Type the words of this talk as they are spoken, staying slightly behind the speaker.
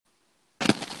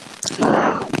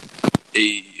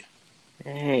Hey,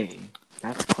 Hey,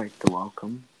 that's quite the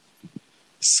welcome.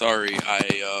 sorry,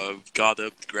 I got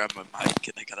up to grab my mic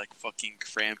and I got a fucking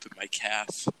cramp in my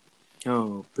calf.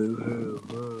 Oh, boo-hoo,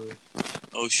 whoa.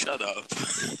 Oh, shut up.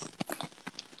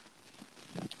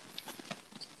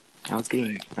 I was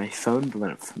getting my phone blew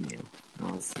up from you. And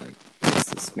I was like, what's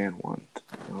this man want?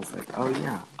 And I was like, oh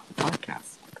yeah, the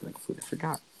podcast. Because I completely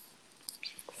forgot.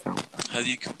 So, How do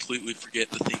you completely forget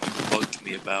the thing you bugged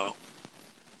me about?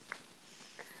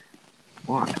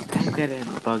 well, technically I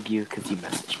didn't bug you because you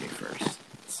messaged me first.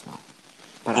 So,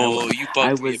 but You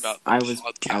bugged me about the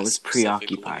podcast I was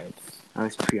specifically. preoccupied. I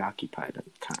was preoccupied at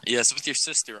the time. Yes, with your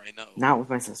sister, I know. Not with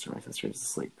my sister. My sister is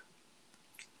asleep.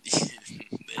 Yeah.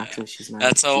 Actually, she's not.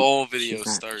 That's how all videos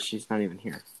start. She's not even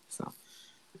here. So.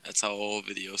 That's how all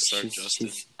videos start, Justin.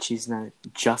 She's not.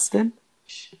 Justin?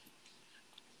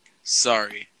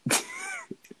 Sorry.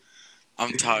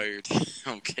 I'm tired.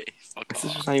 Okay, fuck My off.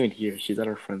 sister's not even here. She's at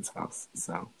her friend's house,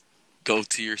 so. Go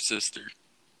to your sister.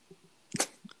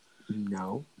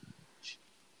 No.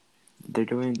 They're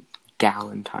doing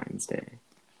Galentine's Day.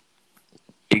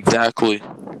 Exactly.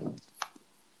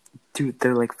 Dude,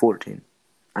 they're like 14.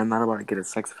 I'm not about to get a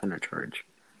sex offender charge.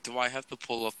 Do I have to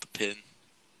pull up the pin?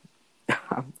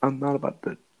 I'm not about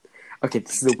to. Okay,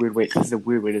 this is a weird way. This is a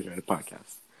weird way to start a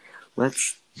podcast.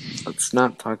 Let's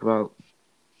not talk about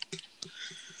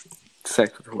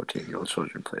sex with 14-year-old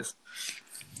children, please.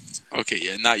 Okay,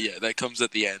 yeah, not yet. That comes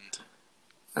at the end.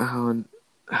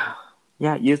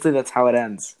 Yeah, usually that's how it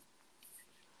ends.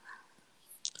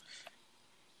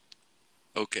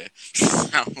 Okay.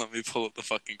 Now let me pull up the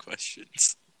fucking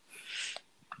questions.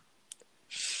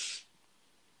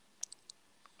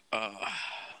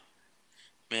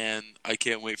 Man, I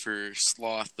can't wait for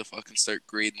Sloth to fucking start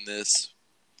grading this.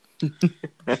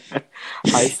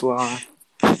 Hi, Sloth.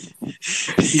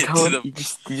 Yeah,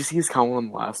 Did you see his comment on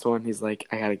the last one? He's like,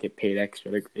 I gotta get paid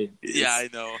extra to grade these. Yeah, I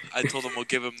know. I told him we'll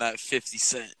give him that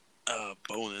 50-cent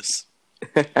bonus.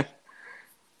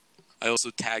 I also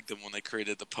tagged him when I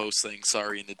created the post saying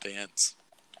sorry in advance.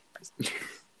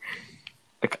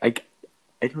 Like,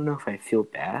 I don't know if I feel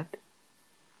bad.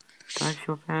 Do I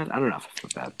feel bad? I don't know if I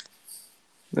feel bad.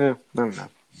 No, I don't know.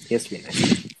 He has to be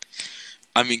nice.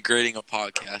 I mean, grading a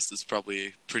podcast is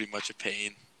probably pretty much a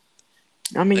pain.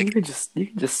 I mean, you can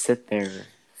just sit there,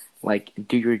 like,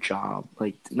 do your job.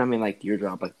 Like, I mean, like, your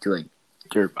job, like, do, like,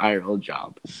 your IRL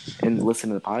job. And listen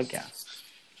to the podcast.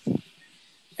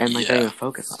 And, like, Yeah. not even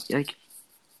focus on it. Like,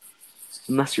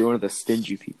 unless you're one of the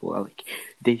stingy people. Like,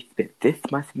 they spent this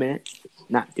much minutes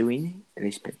not doing it, and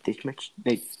they spent this much...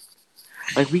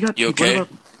 Like, we got... You okay?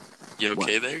 You What?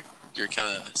 okay there? You're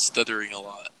kind of stuttering a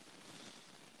lot.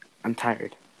 I'm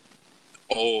tired.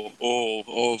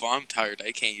 If I'm tired,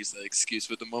 I can't use that excuse.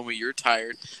 But the moment you're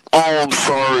tired, I'm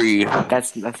sorry.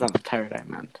 That's not the tired I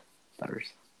meant,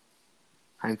 Butters.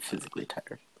 I'm physically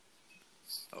tired.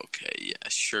 Okay, yeah,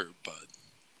 sure, bud.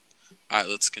 Alright,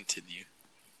 let's continue.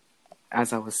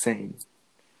 As I was saying,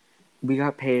 we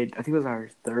got paid, I think it was our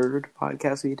third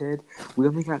podcast we did. We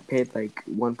only got paid like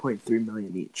 1.3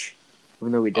 million each.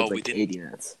 Even though we did 80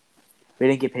 minutes. We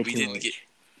didn't get paid too much.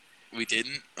 We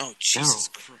didn't? Oh, Jesus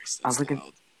Christ, that's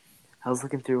loud. I was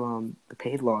looking through the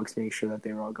paid logs to make sure that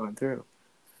they were all going through.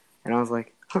 And I was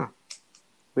like,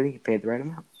 we didn't get paid the right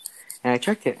amount. And I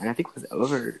checked it, and I think it was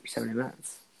over 70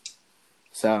 minutes.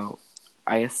 So,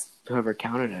 I guess whoever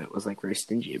counted it was like very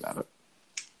stingy about it.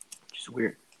 Which is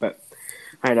weird. But,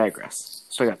 I digress.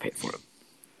 So I got paid for it.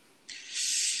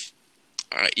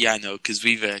 Alright, yeah, I know, because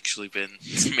we've actually been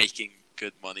making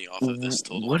good money off of this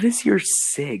total. What is your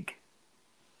SIG?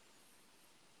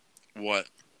 What?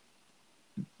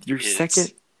 Your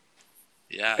second...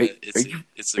 Yeah, it's a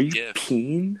gift. Are you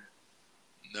peeing?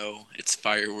 No, it's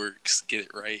fireworks. Get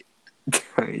it right.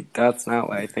 That's not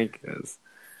what I think it is.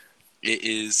 It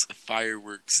is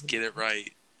fireworks. Get it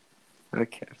right.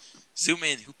 Okay. So,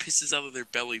 man, who pisses out of their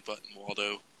belly button,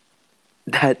 Waldo?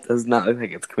 That does not look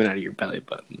like it's coming out of your belly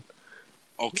button.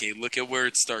 Okay, look at where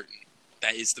it's starting.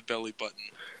 That is the belly button.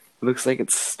 It looks like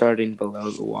it's starting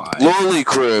below the Y. Lolly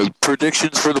Crib,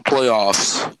 predictions for the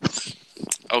playoffs.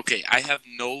 Okay, I have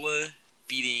NOLA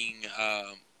beating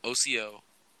OCO,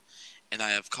 and I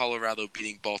have Colorado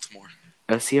beating Baltimore.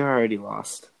 OCO already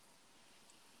lost.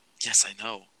 Yes, I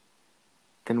know.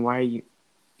 Then why are you...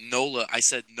 NOLA, I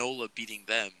said NOLA beating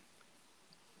them.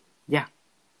 Yeah.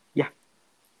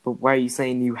 But why are you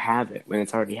saying you have it when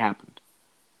it's already happened?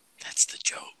 That's the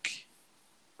joke.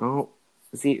 Oh,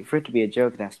 see, for it to be a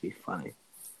joke, it has to be funny.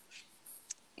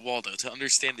 Waldo, to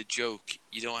understand the joke,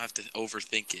 you don't have to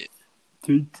overthink it.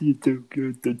 You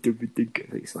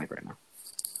sound like right now.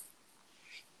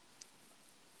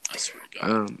 swear to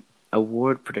God.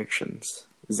 Award predictions.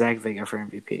 Zach Vega for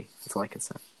MVP. That's all I can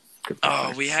say. Good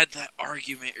Oh, we had that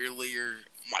argument earlier.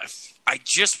 I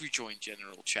just rejoined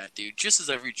General Chat, dude. Just as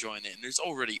I rejoined it, and there's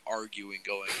already arguing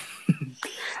going.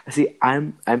 See,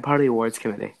 I'm part of the awards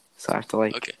committee, so I have to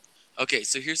like. Okay.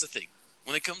 So here's the thing: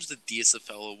 when it comes to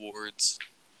DSFL awards,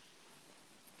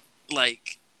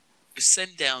 like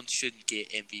send down shouldn't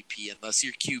get MVP unless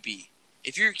you're QB.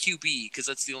 If you're a QB, because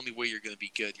that's the only way you're going to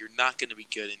be good, you're not going to be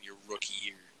good in your rookie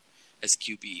year as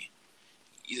QB.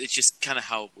 It's just kind of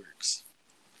how it works.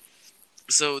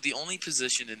 So the only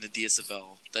position in the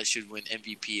DSFL that should win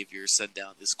MVP if you're sent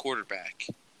down is quarterback.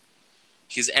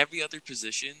 Because every other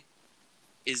position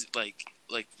is like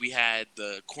we had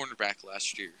the cornerback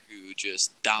last year who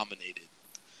just dominated.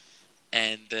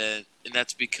 And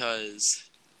that's because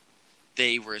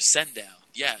they were a send down.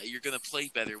 Yeah, you're going to play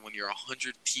better when you're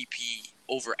 100 TP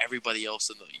over everybody else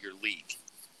in your league.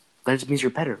 That just means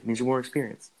you're better. It means you're more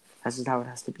experienced. That's just how it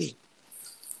has to be.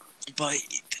 But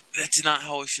that's not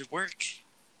how it should work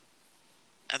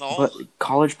at all. But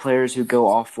college players who go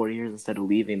all 4 years instead of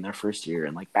leaving their first year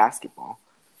in like basketball,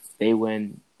 they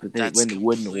win the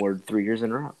Wooden Award 3 years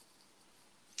in a row.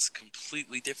 It's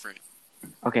completely different.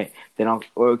 Okay, then who's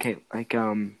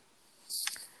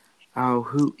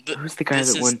the guy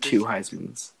that won 2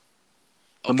 Heismans?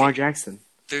 Lamar Jackson.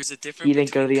 There's a difference. He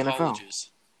didn't go to the colleges.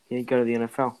 NFL. He didn't go to the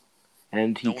NFL,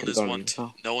 and he could have gone to the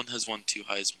NFL. No one has won 2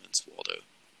 Heismans, Waldo.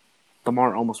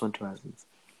 Lamar almost won 2 Heismans.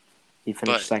 He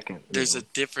finished second. There's a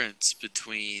difference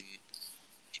between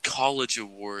college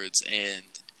awards and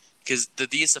because the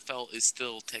DSFL is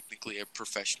still technically a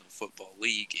professional football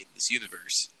league in this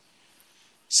universe.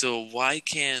 So why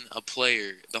can a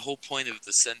player? The whole point of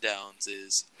the send downs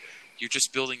is you're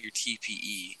just building your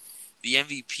TPE. The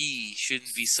MVP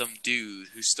shouldn't be some dude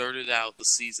who started out the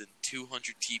season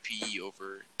 200 TPE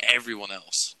over everyone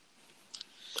else.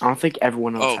 I don't think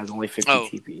everyone else has only 50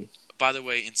 TPE. By the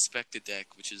way, Inspect-A-Deck,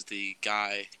 which is the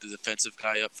defensive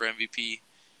guy up for MVP,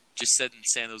 just said in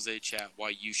San Jose chat why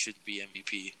you shouldn't be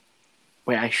MVP.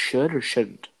 Wait, I should or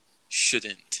shouldn't?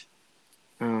 Shouldn't.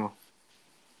 Oh.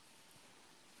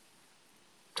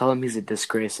 Tell him he's a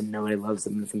disgrace and nobody loves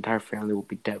him and his entire family will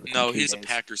be dead within 2 days. No, he's a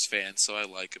Packers fan, so I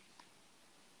like him.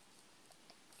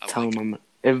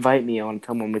 Invite me. I want to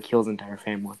tell him I'm going to kill his entire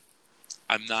family.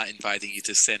 I'm not inviting you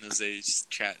to San Jose's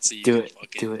chat so you can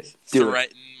fucking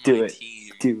threaten my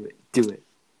team. Do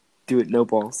it. No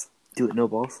balls. Do it. No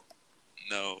balls.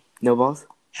 No. No balls?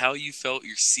 How you felt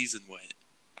your season went.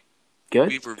 Good.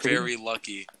 We were very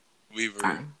lucky.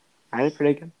 I did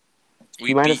pretty good.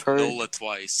 We beat NOLA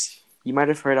twice. You might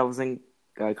have heard I was in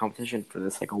competition for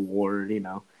this award,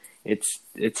 It's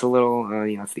a little,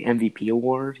 it's the MVP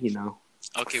award,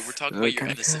 Okay, we're talking about your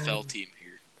NSFL team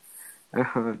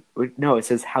here. No, it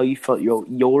says how you felt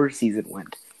your season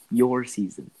went. Your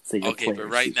season. So okay, but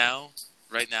right now,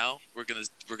 we're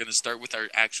gonna start with our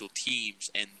actual teams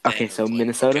and. Okay, so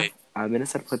Minnesota. Okay?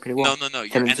 Minnesota played pretty well. No,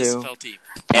 your NSFL team.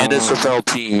 NSFL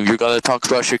team. You're gonna talk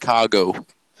about Chicago.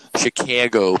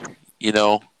 Chicago.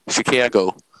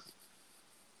 Chicago.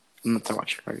 I'm not talking about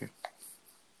Chicago.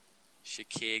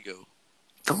 Chicago.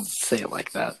 Don't say it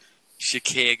like that.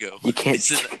 Chicago. You can't.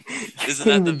 Isn't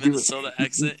that the Minnesota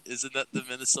accent? Isn't that the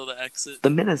Minnesota accent? The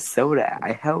Minnesota.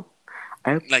 I hope.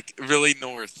 Like really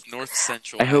north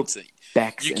central. I hope accent.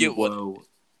 Bex and Woe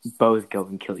both go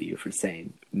and kill you for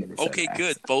saying Minnesota. Okay, accent.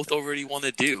 Good. Both already want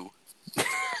to do.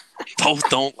 Both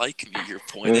don't like me. Your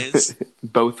point is.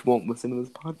 Both won't listen to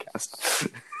this podcast.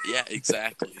 Yeah,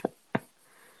 exactly.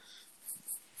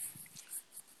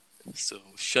 So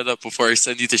shut up before I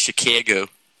send you to Chicago.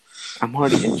 I'm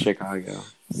already in Chicago,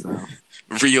 so.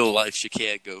 Real life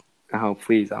Chicago. Oh,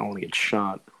 please, I don't want to get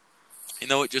shot. You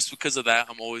know what? Just because of that,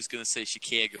 I'm always going to say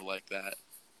Chicago like that.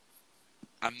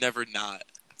 I'm never not.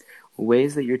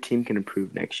 Ways that your team can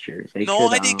improve next year. I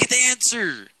didn't get the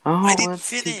answer. Oh, I didn't that's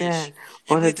finish. Too bad.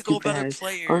 Oh, that's too bad.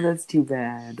 Oh, that's too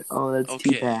bad. Oh, that's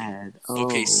too bad. Oh.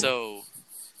 Okay, so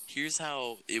here's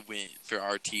how it went for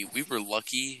our team. We were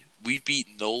lucky. We beat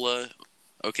NOLA.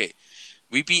 Okay,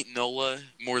 we beat NOLA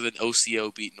more than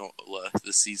OCO beat NOLA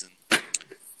this season.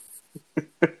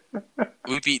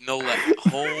 We beat NOLA at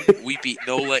home. We beat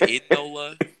NOLA in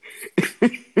NOLA.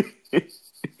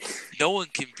 No one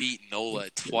can beat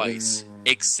NOLA twice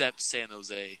except San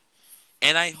Jose.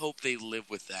 And I hope they live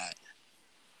with that.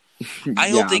 I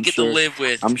hope they get to live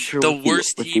with the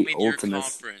worst team in your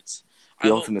conference.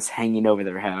 The Ultimus hanging over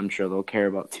their head. I'm sure they'll care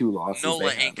about 2 losses.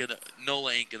 NOLA ain't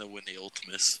gonna win the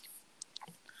Ultimus.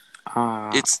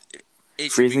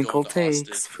 It's freezing cold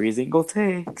takes. Freezing cold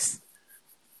takes.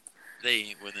 They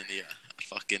ain't winning the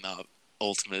fucking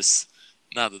Ultimus.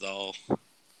 Not at all.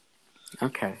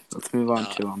 Okay, let's move on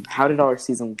Uh, to how did our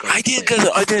season go? I didn't get.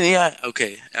 I didn't. Yeah.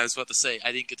 Okay. I was about to say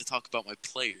I didn't get to talk about my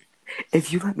player.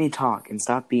 If you let me talk and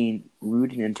stop being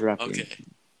rude and interrupting. Okay.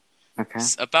 Okay.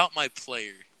 About my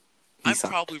player, He I'm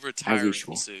sucked, probably as retiring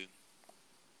usual. soon.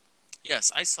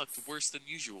 Yes, I sucked worse than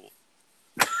usual.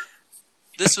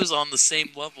 This was on the same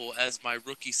level as my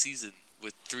rookie season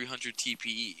with 300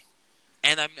 TPE,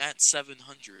 and I'm at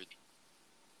 700.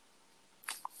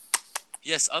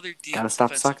 Yes, Gotta stop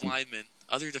defensive sucking.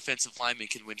 linemen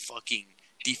can win fucking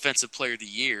defensive player of the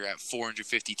year at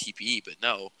 450 TPE, but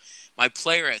no, my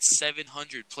player at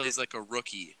 700 plays like a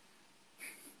rookie.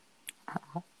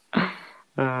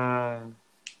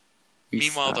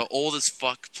 Meanwhile, the oldest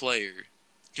fuck player,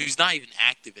 who's not even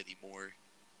active anymore,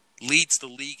 leads the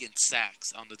league in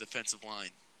sacks on the defensive line.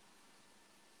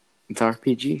 It's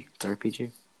RPG. It's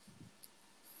RPG.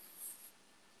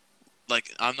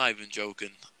 Like, I'm not even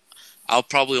joking. I'll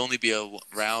probably only be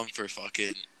around for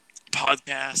fucking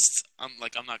podcasts. I'm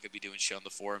not gonna be doing shit on the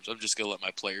forums. I'm just gonna let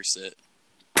my player sit.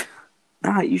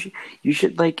 Nah, you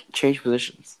should like change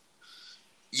positions.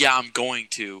 Yeah, I'm going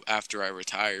to after I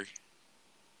retire.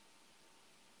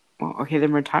 Well, okay,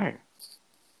 then retire.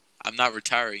 I'm not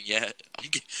retiring yet.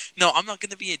 I'm not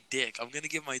gonna be a dick. I'm gonna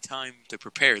give my time to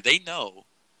prepare. They know.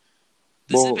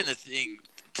 This has been a thing.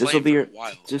 This will be for a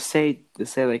while. Just say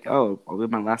like, oh, I'll be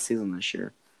my last season this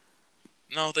year.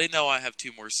 No, they know I have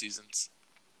 2 more seasons.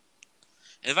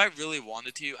 And if I really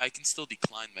wanted to, I can still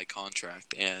decline my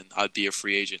contract, and I'd be a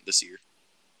free agent this year.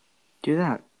 Do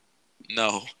that.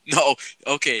 No.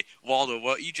 Okay, Waldo,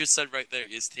 what you just said right there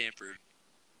is tampering.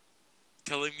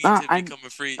 Telling me to become a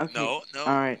free... Okay. No. All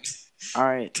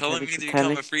right. Telling me to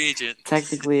become a free agent.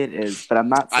 Technically, it is, but I'm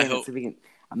not saying it so we can.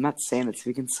 I'm not saying it so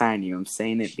we can sign you. I'm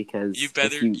saying it because you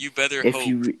better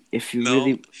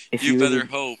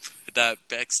hope that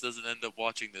Bex doesn't end up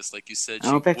watching this, like you said.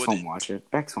 No, Bex won't watch it.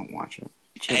 Bex won't watch it.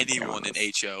 Anyone in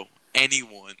HO,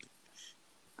 anyone.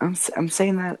 I'm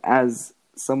saying that as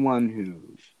someone who.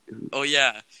 Oh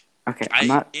yeah. Okay, I'm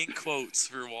not in quotes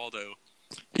for Waldo.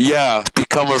 Yeah,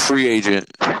 become a free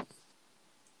agent.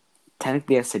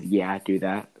 Technically, I said do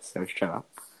that. So shut up.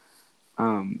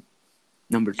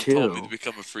 Number 2. You told me to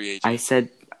become a free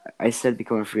agent. I said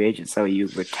become a free agent, so you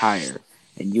retire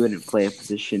and you wouldn't play a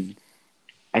position.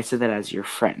 I said that as your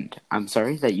friend. I'm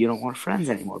sorry that you don't want friends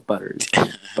anymore, Butters.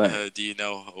 But do you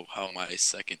know how my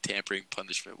second tampering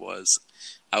punishment was?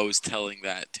 I was telling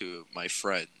that to my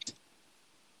friend.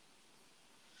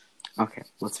 Okay,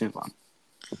 let's move on.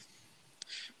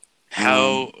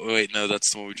 Wait, no,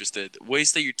 that's the one we just did.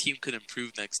 Ways that your team could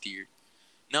improve next year.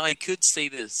 Now, I could say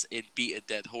this and beat a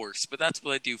dead horse, but that's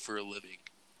what I do for a living.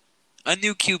 A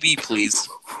new QB, please.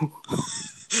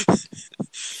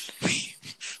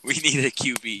 we need a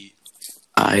QB.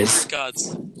 Eyes.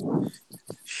 Gods.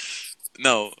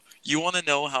 No, you want to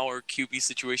know how our QB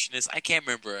situation is? I can't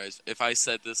remember if I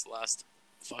said this last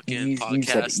fucking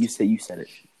podcast. You said it.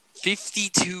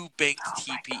 52 banked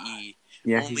TPE.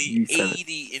 Yeah, only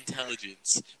 80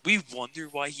 intelligence. We wonder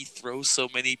why he throws so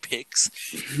many picks.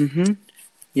 Mm-hmm.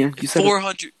 Yeah, you said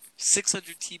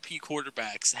 600 TP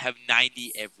quarterbacks have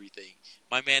 90 everything.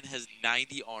 My man has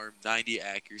 90 arm, 90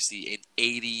 accuracy, and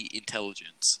 80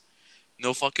 intelligence.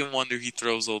 No fucking wonder he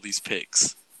throws all these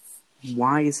picks.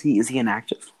 Why is he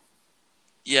inactive?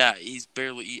 Yeah, he's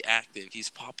barely active. He's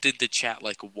popped into chat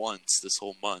like once this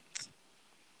whole month.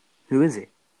 Who is he?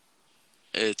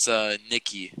 It's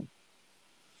Nicky.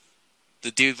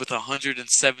 The dude with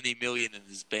 170 million in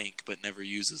his bank but never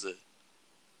uses it.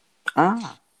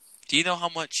 Ah. Do you know how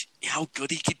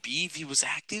good he could be if he was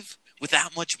active with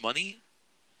that much money?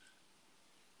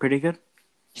 Pretty good.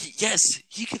 Yes,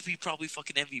 he could be probably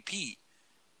fucking MVP.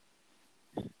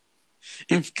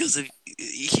 Because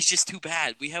he's just too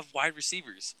bad. We have wide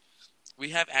receivers. We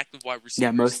have active wide receivers.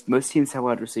 Yeah, most teams have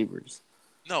wide receivers.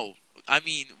 No, I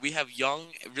mean we have young,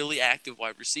 really active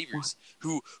wide receivers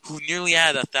who nearly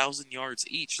had 1,000 yards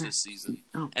each this season,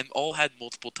 and all had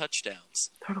multiple touchdowns.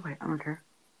 Totally, I don't care.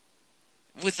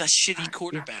 With a shitty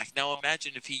quarterback. Yeah. Now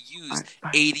imagine if he used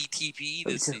 80 TPE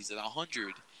this season,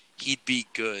 100, he'd be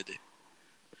good.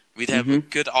 We'd have a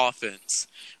good offense.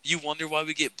 You wonder why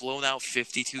we get blown out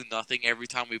 52-0 every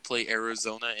time we play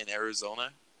Arizona in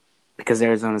Arizona? Because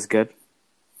Arizona's good?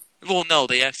 Well, no,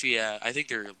 they actually, I think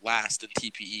they're last in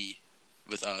TPE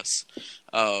with us.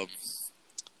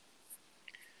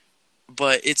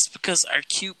 But it's because our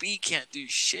QB can't do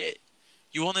shit.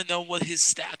 You want to know what his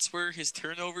stats were, his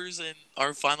turnovers in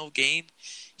our final game?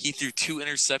 He threw 2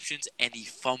 interceptions and he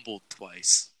fumbled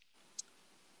twice.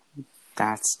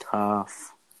 That's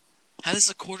tough. How does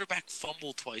a quarterback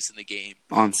fumble twice in the game?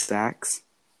 On stacks?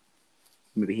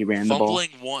 Maybe he ran the ball.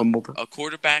 Fumbled. A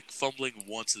quarterback fumbling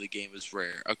once in the game is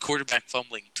rare. A quarterback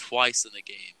fumbling twice in the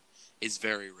game is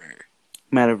very rare.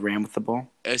 Might have ran with the ball.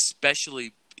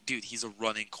 Especially, dude, he's a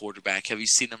running quarterback. Have you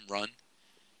seen him run?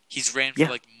 He's ran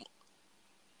for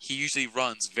he usually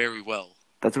runs very well.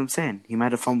 That's what I'm saying. He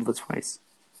might have fumbled it twice.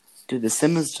 Dude, the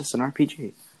sim is just an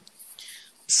RPG.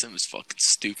 The sim is fucking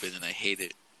stupid, and I hate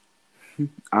it.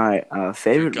 Alright,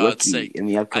 favorite rookie in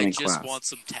the upcoming class. I just want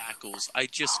some tackles.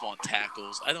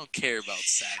 I don't care about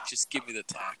sacks. Just give me the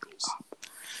tackles.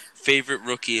 Favorite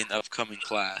rookie in upcoming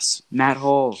class. Matt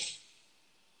Hall.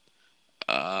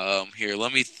 Here,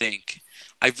 let me think.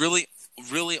 I really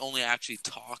only actually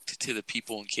talked to the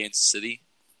people in Kansas City.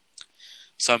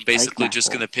 So I'm basically just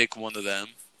going to pick one of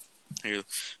them. Here,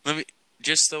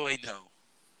 just so I know,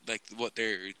 like, what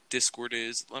their Discord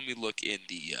is, let me look in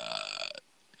the,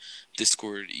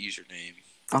 Discord username.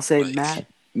 I'll say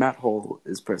Matt Hall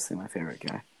is personally my favorite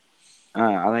guy.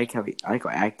 I like how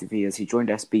active he is. He joined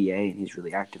SBA and he's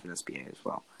really active in SBA as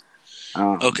well.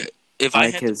 Okay, if I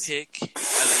had to pick,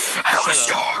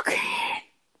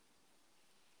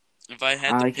 If I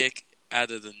had to pick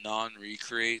out of the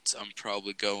non-recreates, I'm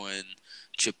probably going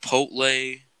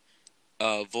Chipotle,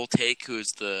 Voltaic, who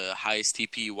is the highest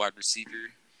TP wide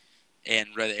receiver, and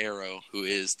Red Arrow, who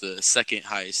is the second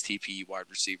highest TP wide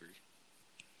receiver.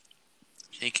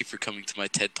 Thank you for coming to my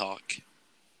TED Talk.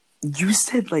 You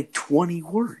said like 20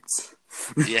 words.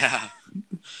 Yeah.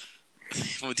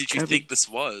 What did you think this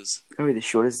was? Probably the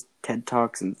shortest TED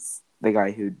Talk since the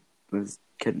guy who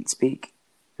couldn't speak.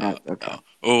 Okay.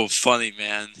 Oh, funny,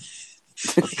 man.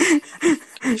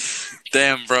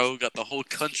 Damn, bro. Got the whole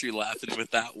country laughing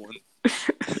with that one.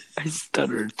 I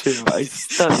stuttered, too.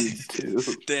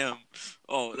 Damn.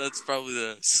 Oh, that's probably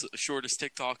the shortest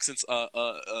TikTok since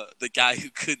the guy who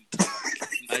couldn't talk.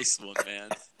 Nice one, man.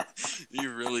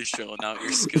 You're really showing out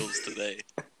your skills today.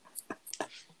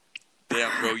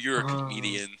 Damn, bro. You're a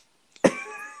comedian.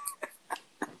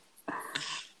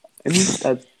 I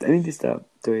need to stop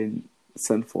doing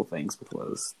sinful things with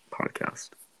Lowe's podcast.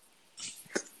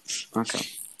 Okay.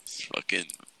 Fucking,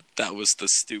 that was the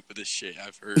stupidest shit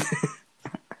I've heard.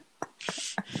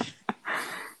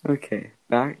 Okay,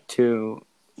 back to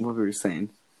what we were saying.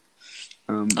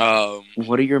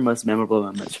 What are your most memorable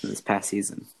moments from this past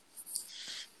season?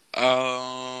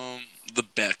 The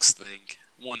Bex thing,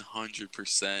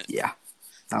 100%. Yeah.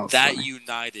 That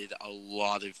united a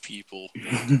lot of people.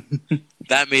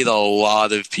 That made a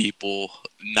lot of people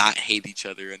not hate each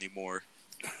other anymore.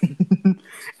 And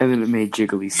then it made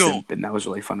Jiggly simp, and that was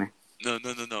really funny. No.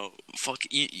 Fuck,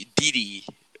 Didi.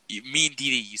 Me and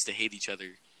Didi used to hate each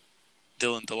other.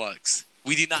 Dylan Deluxe.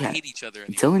 We do not hate each other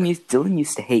anymore. Dylan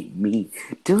used to hate me.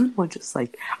 Dylan would just,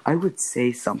 like, I would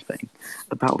say something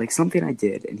about, like, something I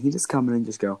did, and he'd just come in and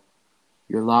just go,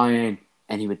 "You're lying,"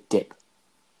 and he would dip.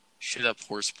 Shut up,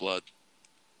 horse blood.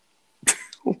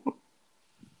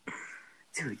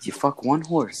 Dude, you fuck one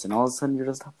horse, and all of a sudden you're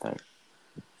just up there.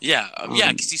 Yeah,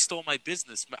 because you stole my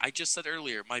business. I just said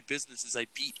earlier, my business is I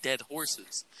beat dead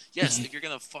horses. Yes, if you're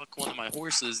going to fuck one of my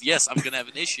horses, yes, I'm going to have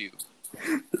an issue.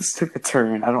 This took a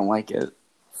turn. I don't like it.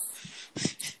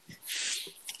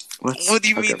 What do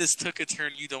you mean this took a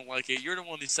turn? You don't like it? You're the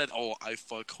one who said, "Oh, I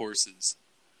fuck horses."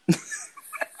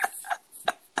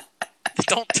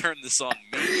 Don't turn this on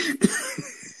me.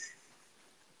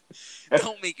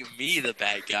 Don't make me the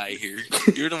bad guy here.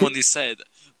 You're the one who said,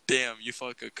 "Damn, you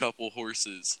fuck a couple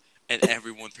horses," and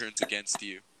everyone turns against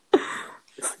you.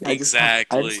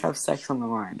 Exactly. I just have sex on the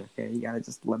mind. Okay, you gotta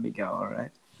just let me go. All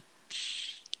right.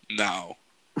 No.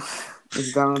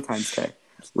 It's Valentine's Day.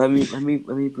 Let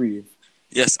me breathe.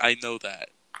 Yes, I know that.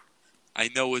 I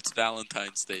know it's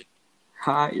Valentine's Day.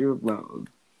 Hi, you're alone.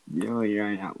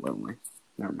 You're not lonely.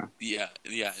 Never mind. Yeah,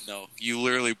 no. You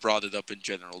literally brought it up in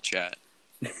general chat.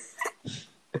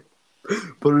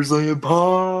 Butterscotch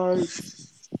pie.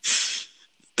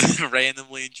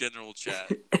 Randomly in general chat.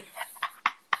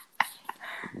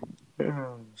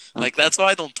 Like, that's why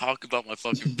I don't talk about my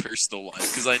fucking personal life,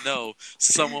 because I know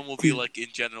someone will be like in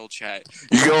general chat,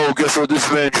 "Yo, guess what this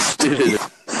man just did?"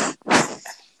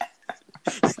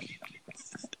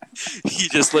 He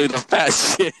just laid a fat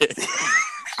shit.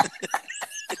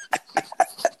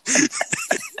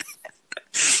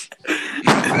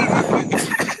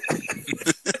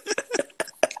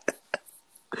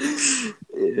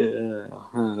 Yeah,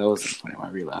 that wasn't funny.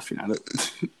 Why were you laughing at it?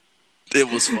 It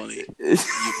was funny. You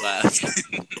laughed.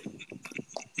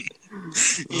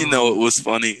 You know it was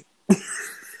funny.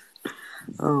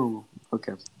 Oh,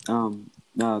 okay.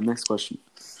 Next question.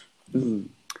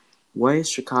 Why is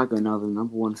Chicago now the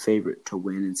number one favorite to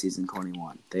win in season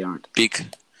 21? They aren't.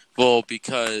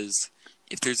 Because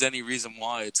If there's any reason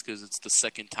why, it's because it's the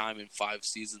second time in 5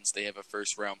 seasons they have a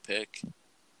first-round pick.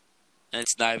 And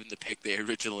it's not even the pick they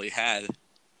originally had.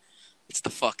 It's the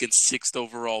fucking 6th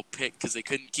overall pick because they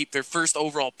couldn't keep their first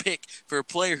overall pick for a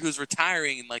player who's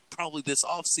retiring in, like, probably this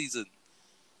offseason.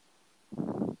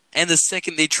 And the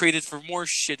second they traded for more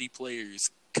shitty players.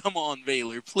 Come on,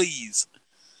 Baylor, please.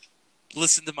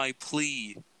 Listen to my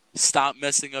plea. Stop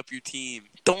messing up your team.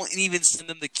 Don't even send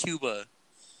them to Cuba.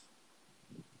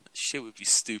 That shit would be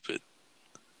stupid.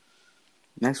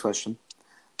 Next question.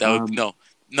 That would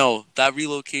no. That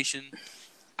relocation.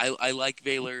 I like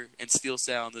Baylor and Steel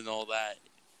Sound and all that,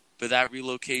 but that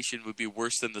relocation would be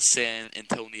worse than the San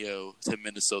Antonio to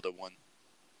Minnesota one.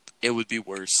 It would be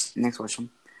worse. Next question.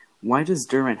 Why does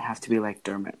Dermot have to be like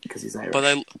Dermot? Because he's Irish.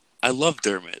 But I love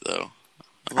Dermot though.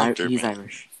 I love Dermot. He's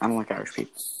Irish. I don't like Irish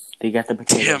people. They got the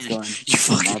potatoes going. You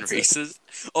fucking racist.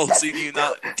 Oh, so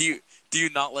do you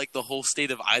not like the whole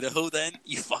state of Idaho then?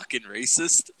 You fucking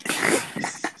racist.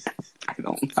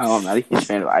 I'm not a huge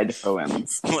fan of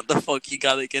Idahoans. What the fuck you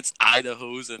got against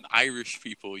Idahos and Irish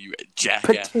people, you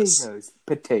jackass?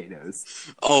 Potatoes.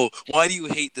 Oh, why do you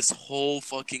hate this whole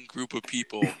fucking group of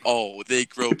people? Oh, they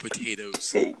grow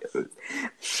potatoes.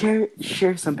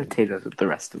 Share some potatoes with the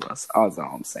rest of us. That's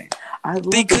all I'm saying.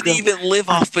 They couldn't even live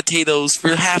off potatoes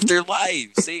for half their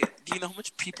lives. Do you know how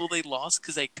much people they lost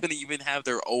because they couldn't even have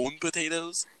their own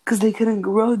potatoes? Because they couldn't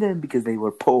grow them because they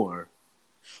were poor.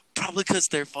 Probably because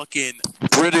their fucking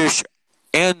British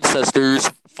ancestors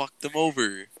fucked them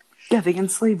over. Yeah, they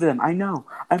enslaved them. I know.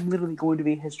 I'm literally going to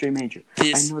be a history major.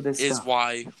 I know this is stuff.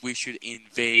 Why we should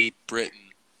invade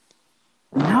Britain.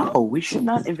 No, we should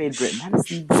not invade Britain. That is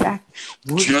the exact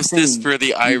justice for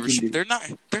the Irish. They're not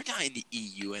in the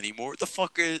EU anymore. The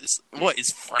fuck is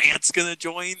France gonna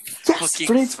join? Yes,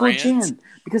 France will join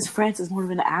because France is more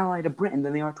of an ally to Britain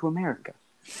than they are to America.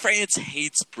 France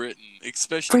hates Britain,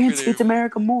 especially France hates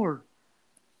America more.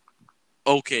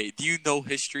 Okay, do you know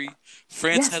history?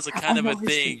 France has a kind of a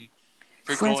thing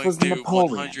for going through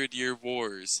 100-year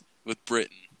wars with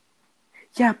Britain.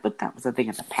 Yeah, but that was a thing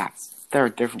in the past. There are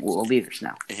different world leaders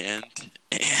now. And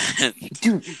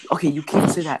dude, okay, you can't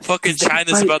say that. Fucking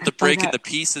China's about to break into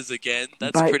pieces again.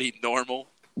 That's pretty normal.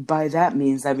 By that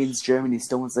means Germany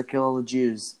still wants to kill all the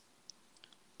Jews.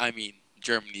 I mean,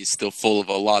 Germany is still full of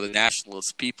a lot of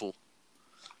nationalist people.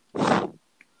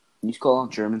 You call all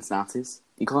Germans Nazis?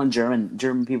 You calling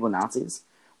German people Nazis?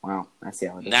 Wow, I see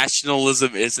how it is.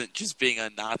 Nationalism isn't just being a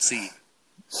Nazi.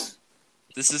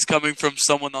 This is coming from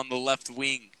someone on the left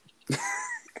wing.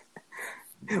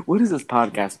 What does this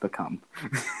podcast become?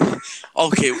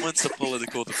 Okay, when's the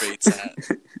political debates at?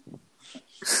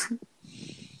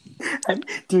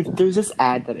 Dude, there's this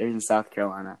ad that airs in South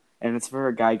Carolina, and it's for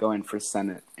a guy going for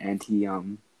Senate, and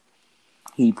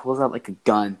he pulls out like a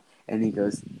gun, and he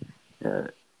goes,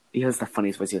 he has the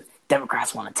funniest voice. He goes,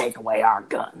 "Democrats want to take away our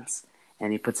guns,"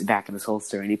 and he puts it back in his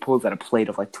holster, and he pulls out a plate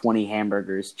of like 20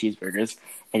 cheeseburgers,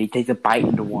 and he takes a bite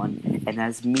into one, and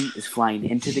as meat is flying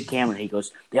into the camera, he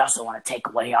goes, "They also want to take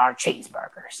away our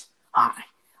cheeseburgers. Hi,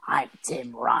 I'm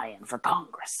Tim Ryan for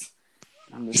Congress."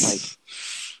 And I'm just like,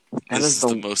 this is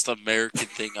the most American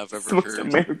thing I've ever heard. Most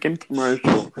American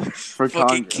commercial for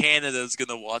fucking Congress. Canada's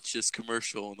gonna watch this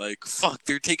commercial and like, fuck,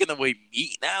 they're taking away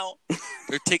meat now?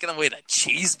 They're taking away the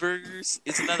cheeseburgers?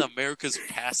 Isn't that America's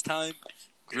pastime?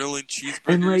 Grilling cheeseburgers?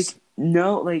 And like,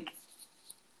 no, like,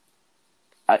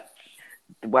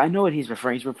 I know what he's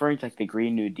referring. He's referring to like the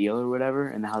Green New Deal or whatever,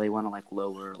 and how they want to like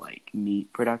lower like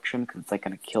meat production because it's like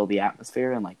going to kill the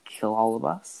atmosphere and like kill all of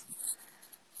us.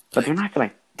 But they're not going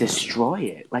to destroy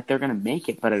it. Like they're going to make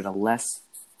it, but at a less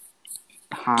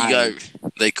high. You got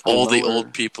like all the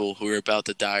old people who are about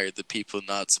to die are the people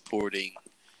not supporting.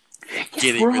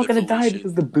 We're all going to die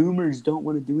because the boomers don't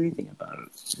want to do anything about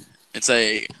it. And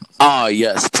say,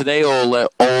 yes, today I'll let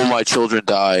all my children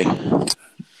die.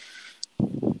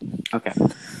 Okay,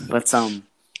 let's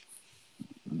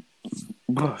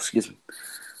excuse me.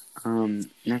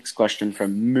 Next question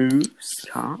from Moose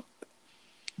Top.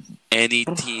 Any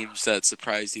teams that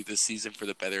surprised you this season for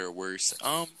the better or worse?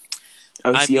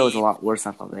 OCO is a lot worse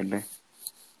than I thought they'd be.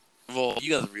 Well,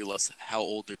 you gotta realize how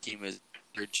old their team is.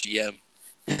 Their GM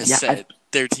has said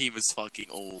their team is fucking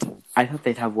old. I thought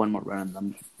they'd have one more run on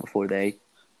them before they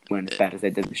went as bad as they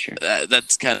did this year.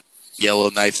 That's kind of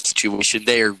Yellowknife situation.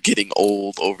 They are getting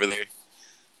old over there.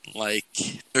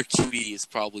 Like, their QB is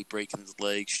probably breaking his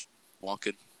legs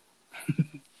walking.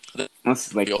 This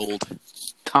is like old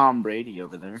Tom Brady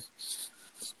over there.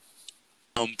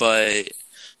 But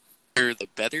they're the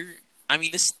better. I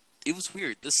mean, it was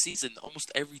weird. This season,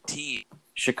 almost every team.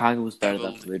 Chicago was better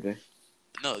than Blue Bay.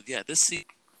 No, yeah, this season,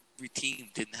 every team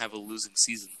didn't have a losing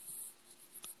season.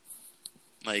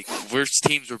 Like, worst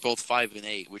teams were both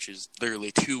 5-8, which is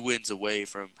literally 2 wins away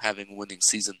from having a winning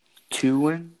season. 2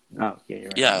 win? Oh, yeah, you're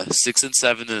right. Yeah,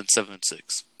 6-7 and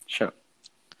 7-6. Sure.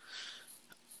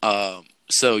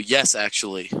 So yes,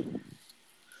 actually.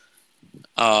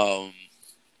 Chicago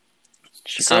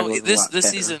So was a this lot this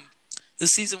better.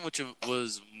 season, which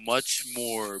was much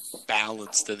more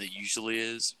balanced than it usually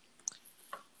is.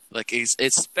 Like,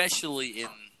 especially in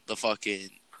the fucking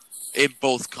in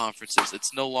both conferences,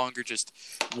 it's no longer just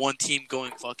one team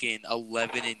going fucking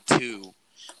 11-2,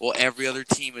 while every other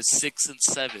team is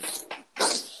 6-7.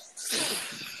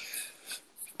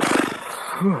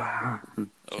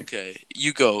 Okay,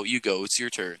 you go. It's your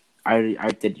turn.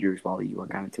 I did yours while you were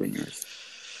kind of doing yours.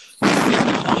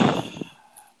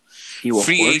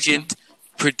 Free agent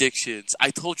predictions.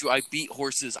 I told you I beat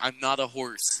horses. I'm not a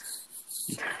horse.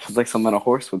 Sounds like something a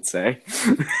horse would say.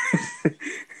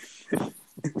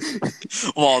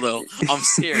 Waldo, I'm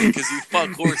scared because you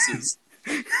fuck horses.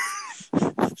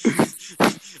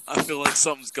 I feel like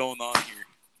something's going on here.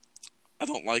 I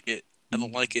don't like it.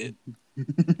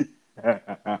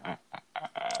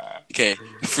 Okay,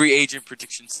 free agent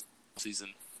predictions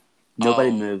season.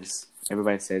 Nobody moves.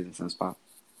 Everybody stays in the same spot.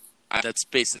 That's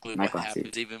basically what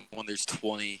happens. Even when there's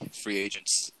 20 free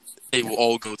agents, they will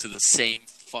all go to the same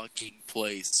fucking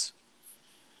place.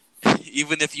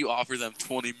 Even if you offer them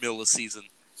 $20 million a season.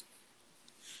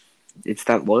 It's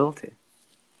that loyalty.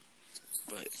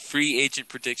 But free agent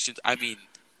predictions, I mean,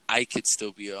 I could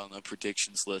still be on the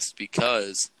predictions list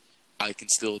because I can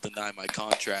still deny my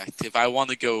contract. If I want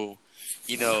to go,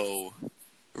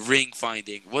 ring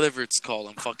finding, whatever it's called,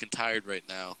 I'm fucking tired right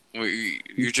now.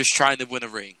 You're just trying to win a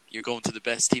ring. You're going to the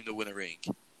best team to win a ring.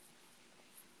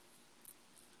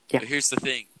 Yeah. But here's the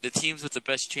thing. The teams with the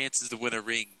best chances to win a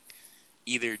ring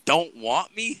either don't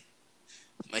want me,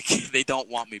 like they don't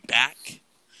want me back,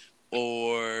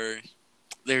 or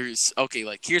here's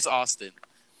Austin.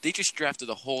 They just drafted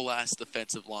a whole ass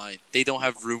defensive line. They don't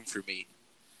have room for me.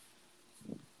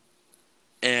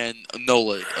 And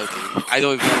Nola, okay. I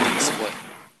don't even have to explain.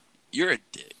 You're a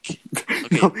dick.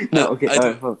 Okay. I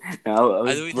don't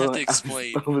even have to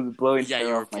explain. I was blowing Yeah, hair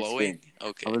you were off my blowing? screen.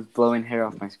 Okay. I was blowing hair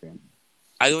off my screen.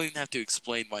 I don't even have to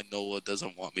explain why Nola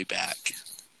doesn't want me back.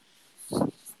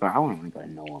 But I wouldn't want to go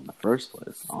to Nola in the first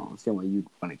place. I don't understand why you'd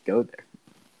want to go there.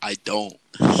 I don't.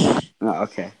 Oh,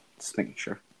 okay. Just making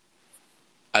sure.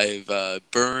 I've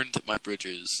burned my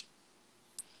bridges.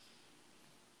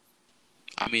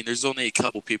 I mean, there's only a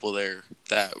couple people there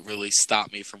that really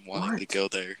stop me from wanting to go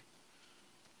there.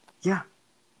 Yeah.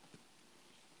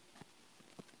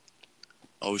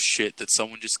 Oh shit, did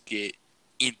someone just get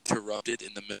interrupted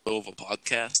in the middle of a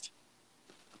podcast?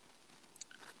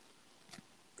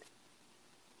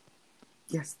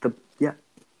 Yes, yeah.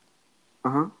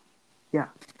 Uh-huh. Yeah.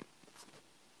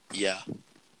 Yeah.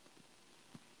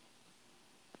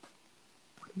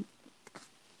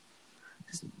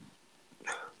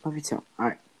 Love you too.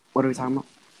 Alright. What are we talking about?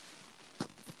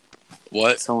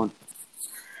 What? Someone.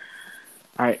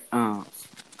 Alright,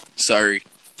 Sorry.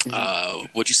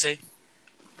 What'd you say?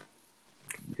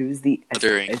 Who's the...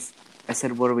 I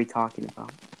said, what are we talking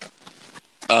about?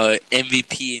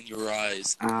 MVP in your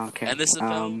eyes. Okay. And this is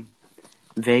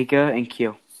Vega and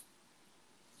Q.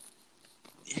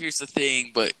 Here's the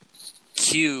thing, but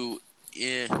Q,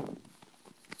 I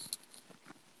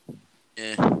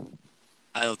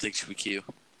don't think she'll be Q.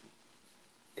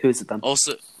 Who is it then?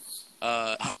 Also,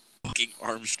 fucking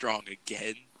Armstrong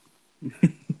again.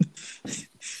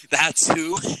 That's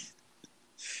who.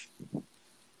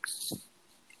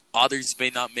 Others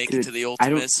may not make it to the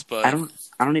Ultimates, but I don't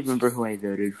even remember who I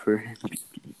voted for.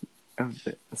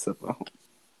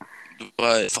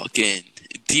 But fucking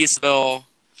DSL.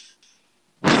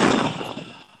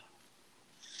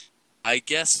 I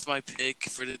guess my pick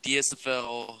for the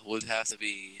DSFL would have to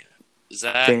be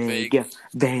Zach Vega.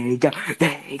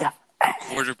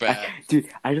 Quarterback. Dude,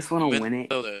 I just want to win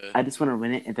it. I just want to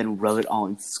win it and then rub it all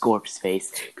in Scorp's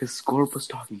face. Because Scorp was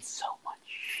talking so much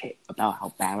shit about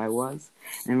how bad I was.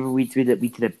 And remember we did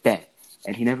a bet.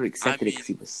 And he never accepted it because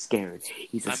he was scared.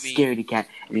 He's a scaredy cat.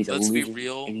 And he's a loser.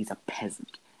 And he's a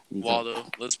peasant. Waldo,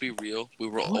 let's be real. We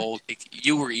were all...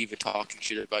 You were even talking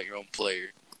shit about your own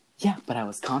player. Yeah, but I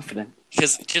was confident.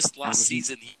 Because just last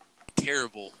season, he was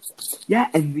terrible. Yeah,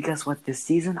 and guess what? This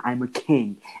season, I'm a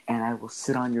king, and I will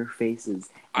sit on your faces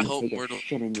and take a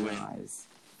shit in your eyes.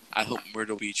 I hope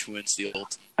Myrtle Beach wins the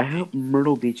ult. I hope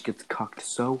Myrtle Beach gets cucked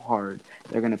so hard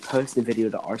they're gonna post a video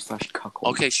to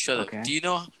r/cuckold. Okay, shut up. Do you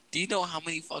know how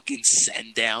many fucking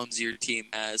send downs your team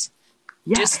has?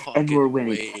 Yeah, just and we're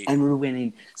winning. Wait. And we're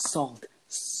winning. Salt.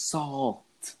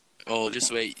 Oh,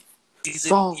 just wait.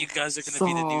 Saul, you guys are going to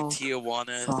be the new Saul,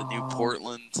 Tijuana, the new Saul.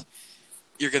 Portland.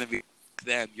 You're going to be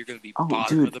them. You're going to be Oh,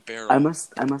 bottom of dude, the barrel. I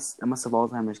must have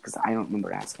Alzheimer's because I don't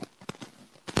remember asking.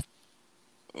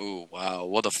 Oh, wow.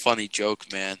 What a funny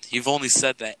joke, man. You've only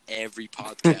said that every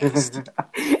podcast.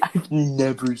 I've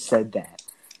never said that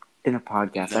in a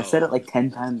podcast. No. I've said it like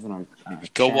 10 times in our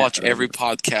Go chat watch already. every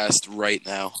podcast right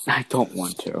now. I don't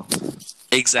want to.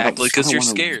 Exactly, because you're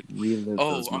scared. Relive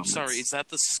Oh, those I'm moments. sorry. Is that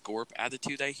the Scorp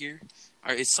attitude I hear?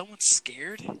 Is someone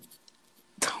scared? Oh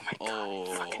my god.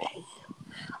 I fucking hate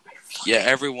you. Yeah,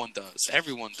 everyone does.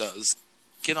 Everyone does.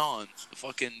 Get on the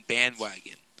fucking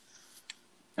bandwagon.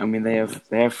 I mean, they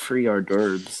have free hors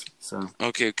d'oeuvres, so.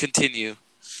 Okay, continue.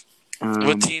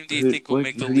 What team do you think will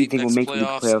make the who do you think will next make the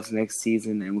playoffs? playoffs next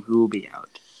season, and who will be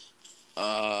out?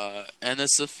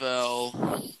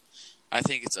 NSFL. I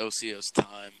think it's OCO's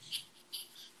time.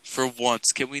 For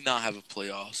once, can we not have a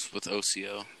playoffs with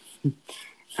OCO?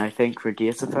 I think for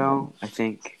DSFL, I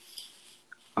think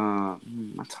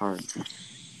that's hard.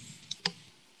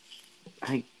 I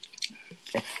think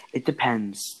it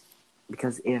depends,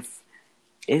 because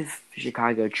if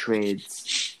Chicago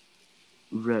trades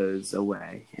Rose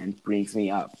away and brings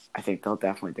me up, I think they'll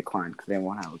definitely decline because they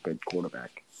won't have a good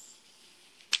quarterback.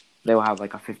 They will have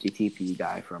like a 50 TP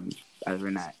guy from either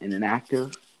an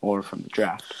inactive or from the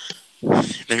draft.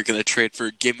 They're gonna trade for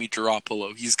Gimme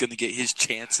Garoppolo. He's gonna get his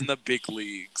chance in the big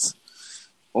leagues.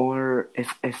 Or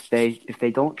if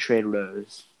they don't trade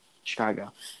Rose,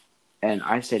 Chicago, and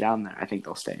I stay down there, I think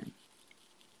they'll stay in.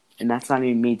 And that's not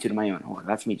even me to my own horn.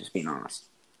 That's me just being honest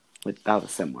with how the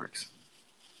sim works.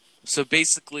 So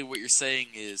basically, what you're saying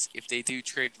is, if they do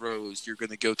trade Rose, you're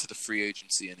gonna go to the free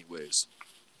agency anyways.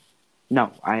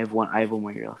 No, I have one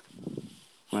more year left on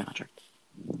my contract.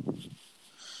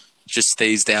 Just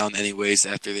stays down anyways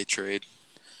after they trade.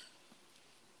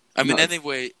 I mean,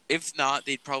 anyway, if not,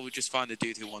 they'd probably just find a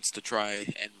dude who wants to try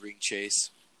and ring chase.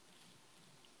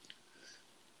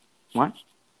 What?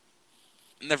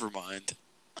 Never mind.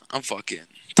 I'm fucking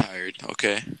tired,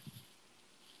 okay?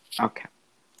 Okay.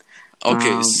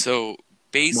 Okay, so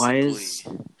basically,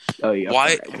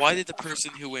 why did the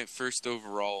person who went first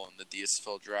overall in the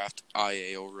DSFL draft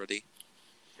IA already?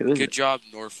 Good job,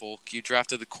 Norfolk. You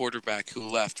drafted the quarterback who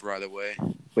left right away.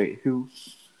 Wait, who?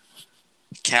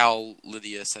 Cal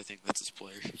Lydius, I think that's his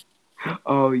player.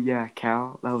 Oh yeah,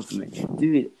 Cal. That was me.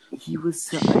 Dude, he was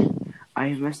so... I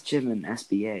messaged him in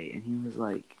SBA, and he was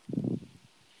like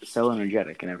so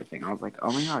energetic and everything. I was like,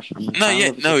 oh my gosh.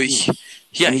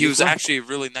 He was actually a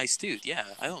really nice dude. Yeah,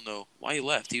 I don't know why he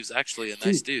left. He was actually a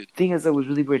nice dude. Thing is, that was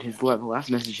really weird. The last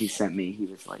message he sent me, he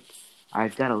was like,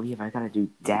 I've got to leave. I've got to do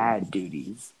dad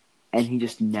duties. And he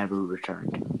just never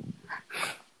returned.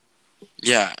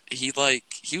 Yeah, he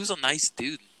was a nice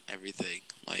dude and everything.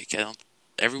 Like,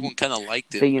 everyone kind of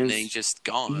liked him, and then he's just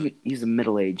gone. He's a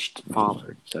middle-aged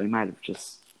father, so he might have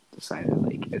just decided,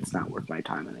 like, it's not worth my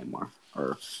time anymore.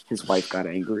 Or his wife got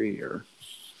angry, or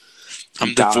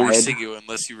I'm divorcing you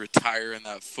unless you retire in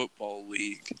that football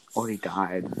league. Or he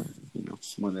died. You know,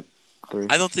 one of the three.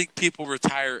 I don't think people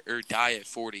retire or die at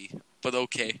 40, but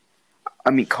okay. I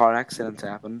mean, car accidents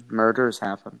happen. Murders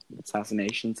happen.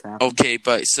 Assassinations happen. Okay,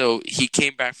 but so he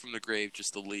came back from the grave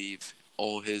just to leave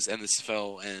all his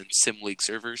NSFL and Sim League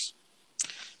servers.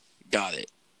 Got it.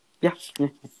 Yeah.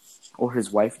 Or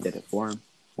his wife did it for him.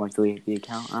 Wife deleted the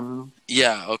account. I don't know.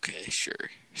 Yeah, okay, sure,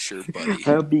 buddy. I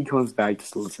hope he comes back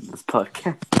just to listen to this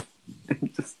podcast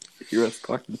and just hear us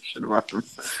talking shit about him.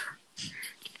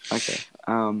 Okay.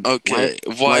 Okay.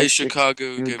 Why is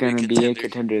Chicago going to be a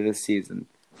contender this season?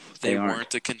 They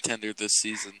weren't a contender this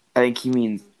season. I think he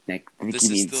means Nick. This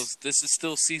is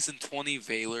still season 20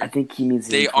 Valor. I think he means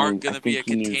they aren't going to be a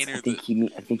contender.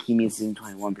 I think he means season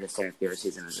 21, but it's their favorite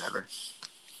season as ever.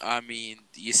 I mean,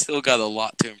 you still got a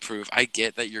lot to improve. I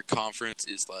get that your conference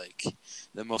is like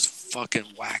the most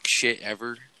fucking whack shit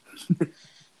ever.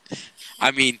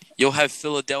 I mean, you'll have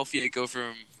Philadelphia go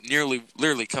from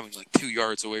literally coming like 2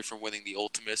 yards away from winning the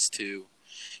Ultimates to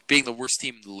being the worst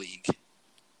team in the league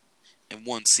in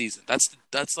one season.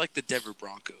 That's like the Denver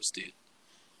Broncos, dude.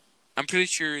 I'm pretty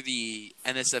sure the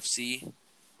NSFC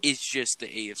is just the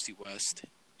AFC West.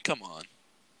 Come on.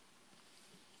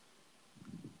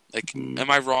 Like, am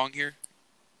I wrong here?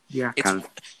 Yeah, kind of.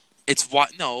 It's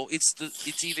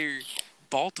either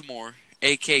Baltimore,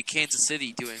 aka Kansas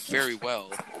City, doing very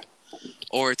well,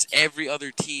 or it's every other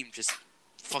team just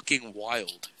fucking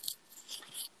wild.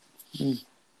 Yeah,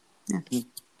 I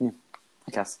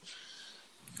guess.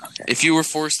 Okay. If you were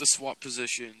forced to swap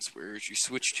positions, where would you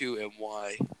switch to and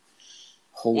why?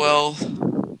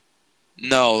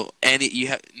 No, and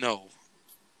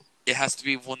it has to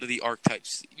be one of the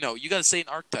archetypes. No, you gotta say an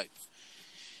archetype.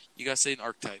 You gotta say an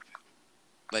archetype.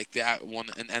 Like that one,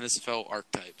 an NFL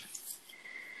archetype.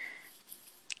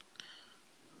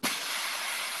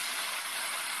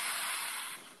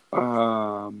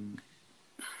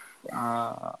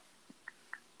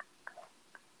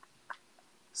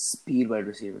 Speed wide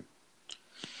receiver.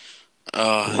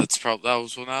 That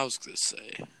was what I was gonna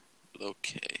say. But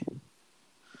okay.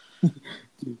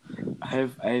 Dude, I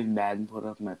have Madden put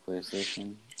up on my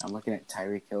PlayStation. I'm looking at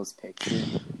Tyreek Hill's picture,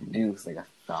 and it looks like a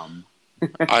thumb.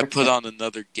 I put on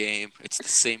another game. It's the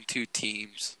same two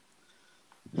teams.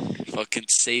 Fucking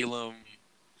Salem.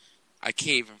 I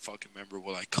can't even fucking remember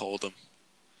what I called them.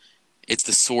 It's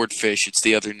the Swordfish. It's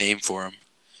the other name for them.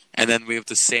 And then we have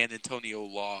the San Antonio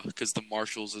Law, because the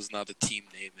Marshalls is not a team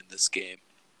name in this game.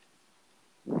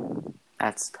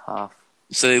 That's tough.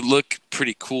 So they look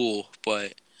pretty cool,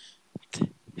 but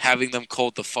having them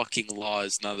called the fucking Law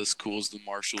is not as cool as the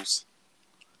Marshalls.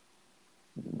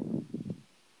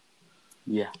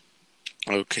 Yeah.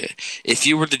 Okay. If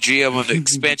you were the GM of an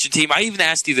expansion team, I even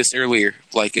asked you this earlier,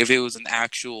 like if it was an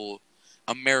actual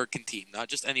American team, not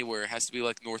just anywhere, it has to be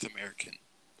like North American.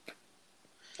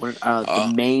 What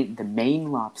the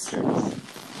Maine Lobsters.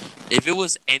 If it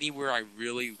was anywhere I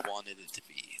really wanted it to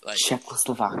be, like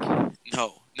Czechoslovakia.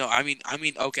 no, I mean,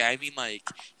 like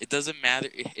it doesn't matter.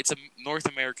 It's a North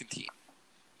American team,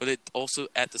 but it also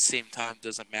at the same time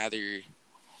doesn't matter.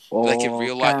 Like in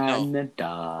real life,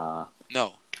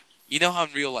 no. You know how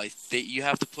in real life you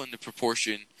have to put into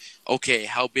proportion. Okay,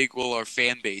 how big will our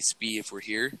fan base be if we're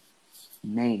here?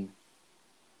 Maine.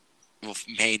 Well,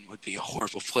 Maine would be a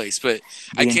horrible place, but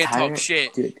I can't talk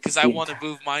shit because I want to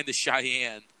move mine to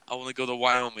Cheyenne. I want to go to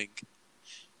Wyoming.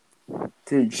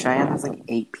 Dude, Cheyenne has like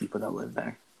 8 people that live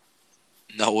there.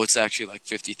 No, it's actually like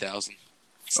 50,000.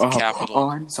 It's the capital. Oh,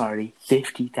 I'm sorry.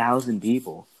 50,000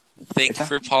 people. Thank you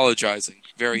for apologizing.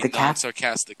 Very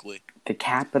non-sarcastically. The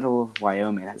capital of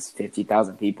Wyoming has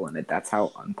 50,000 people in it. That's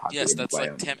how unpopulated Yes, that's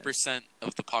Wyoming like 10%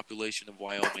 of the population of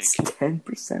Wyoming. That's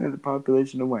 10% of the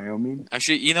population of Wyoming?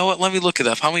 Actually, you know what? Let me look it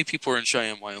up. How many people are in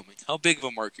Cheyenne, Wyoming? How big of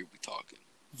a market are we talking?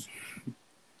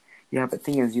 Yeah, but the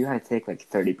thing is, you gotta take like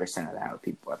 30% of that out of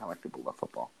people. That's how much people love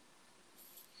football.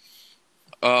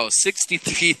 Oh,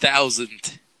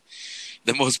 63,000.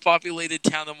 The most populated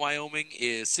town in Wyoming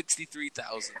is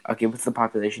 63,000. Okay, what's the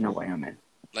population of Wyoming?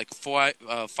 Like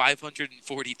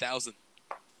 540,000.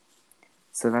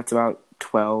 So that's about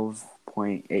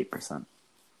 12.8%.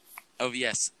 Of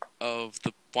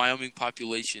the Wyoming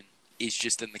population is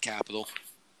just in the capital.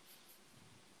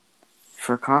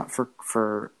 For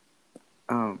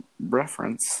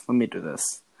reference, let me do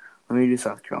this. Let me do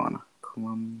South Carolina.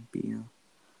 Columbia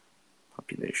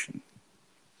population.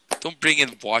 Don't bring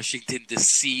in Washington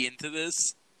D.C. into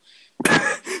this.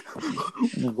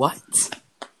 What?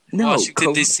 No,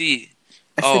 Washington D.C.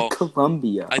 I said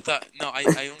Columbia. I thought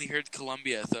I only heard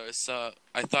Columbia.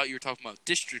 I thought you were talking about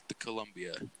District of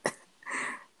Columbia.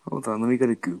 Hold on, let me go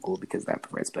to Google because that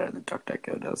provides better than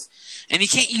DuckDuckGo does. And you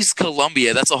can't use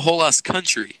Columbia. That's a whole ass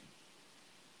country.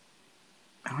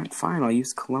 Alright, fine. I'll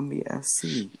use Columbia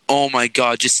SC. Oh my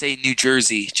god, just say New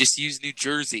Jersey. Just use New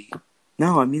Jersey.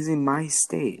 No, I'm using my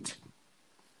state.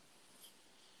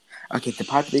 Okay, the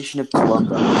population of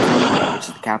Columbia, which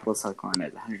is the capital of South Carolina,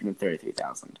 is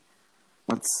 133,000.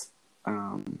 What's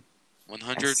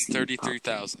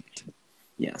 133,000.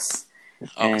 Yes.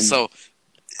 Oh,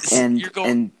 and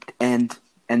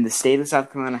the state of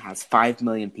South Carolina has 5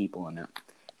 million people in it.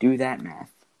 Do that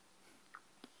math.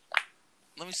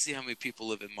 Let me see how many people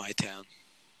live in my town.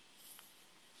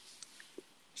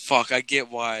 Fuck, I get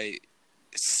why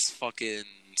fucking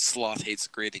Sloth hates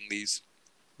grading these.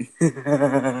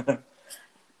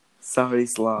 Sorry,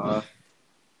 Sloth.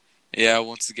 Yeah,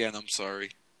 once again, I'm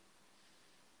sorry.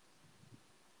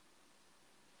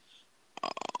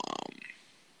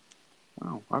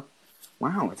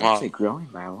 Wow, it's actually growing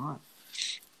by a lot.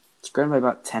 It's growing by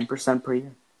about 10% per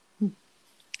year.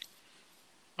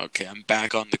 Okay, I'm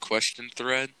back on the question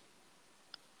thread.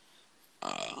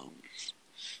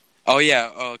 Oh yeah,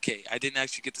 okay. I didn't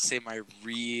actually get to say my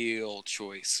real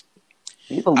choice.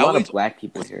 We have a lot of black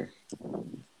people here.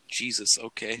 Jesus,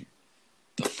 okay.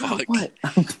 The fuck? What?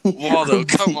 Waldo,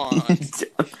 come on.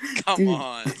 Come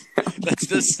on. That's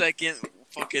the second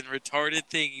fucking retarded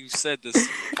thing you said this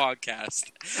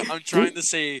podcast. I'm trying to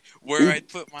say where I'd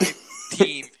put my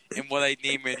team and what I'd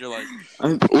name it. You're like,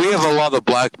 we have a lot of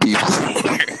black people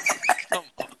here. Come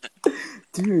on.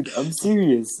 Dude, I'm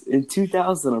serious. In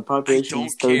 2000, our population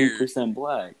was 30%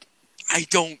 black. I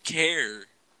don't care.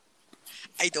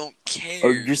 I don't care. Oh,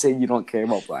 you're saying you don't care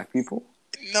about black people?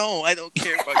 No, I don't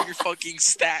care about your fucking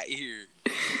stat here.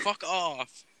 Fuck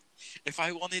off. if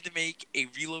I wanted to make a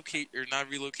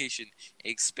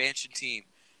expansion team,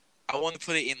 I want to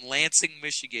put it in Lansing,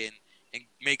 Michigan, and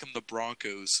make them the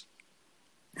Broncos.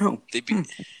 No. They'd be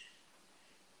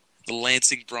the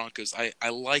Lansing Broncos. I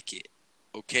like it.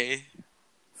 Okay.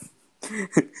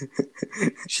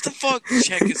 Shut the fuck,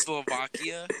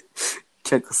 Czechoslovakia.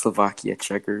 Czechoslovakia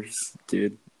checkers,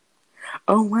 dude.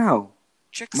 Oh wow.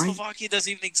 Czechoslovakia doesn't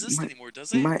even exist anymore,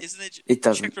 does it? Isn't it? It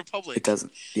doesn't. Czech Republic. It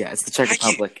doesn't. Yeah, it's the Czech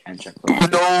Republic and Czech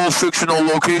Republic. No fictional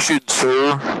location,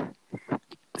 sir.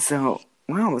 So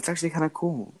wow, that's actually kind of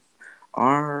cool.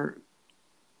 Our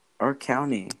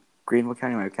county, Greenville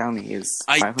County, my county is.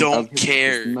 I don't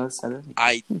care.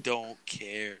 I don't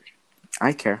care.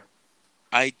 I care.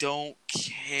 I don't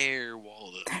care,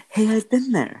 Waldo. Hey, I've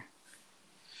been there.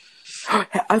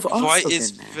 I've also Why been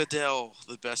is there. Vidal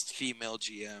the best female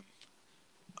GM?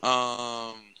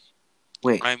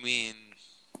 Wait. I mean...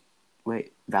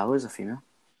 Wait, Valor's a female?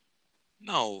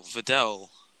 No, Vidal.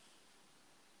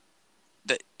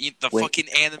 The fucking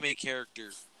anime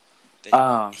character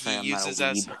that he uses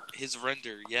as his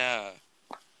render, yeah.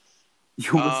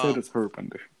 You almost said it's her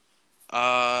render.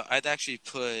 I'd actually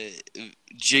put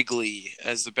Jiggly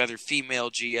as the better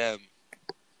female GM.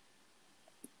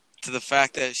 To the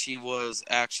fact that she was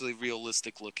actually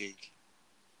realistic looking.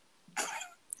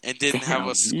 And didn't have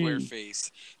a square face.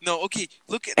 No, okay,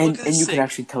 look at and the you SIG. could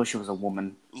actually tell she was a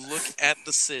woman. Look at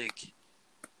the SIG.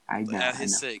 I know. At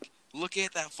his SIG. Look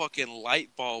at that fucking light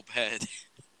bulb head.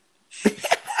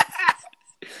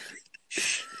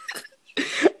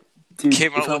 Dude,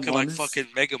 came out looking like fucking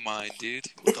Megamind, dude.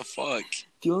 What the fuck?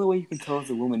 The only way you can tell it's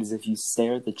a woman is if you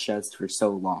stare at the chest for so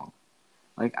long.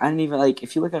 Like, I didn't even, like,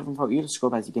 if you look at it from far, you just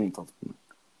scroll past the beginning, tell it's a woman.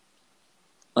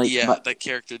 Like, yeah, that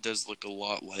character does look a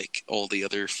lot like all the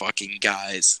other fucking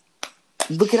guys.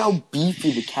 Look at how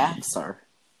beefy the calves are.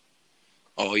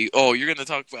 You're gonna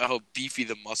talk about how beefy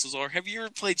the muscles are? Have you ever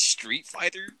played Street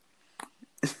Fighter?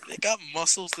 They got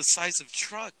muscles the size of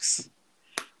trucks.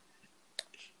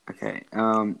 Okay,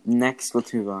 next,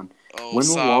 let's move on. When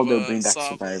will Waldo bring back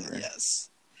Survivor? Yes.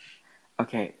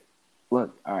 Okay,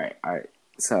 look, alright.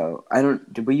 So,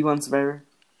 were you on Survivor?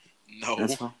 No.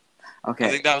 Okay. I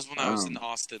think that was when I was in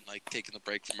Austin, like, taking a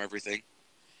break from everything.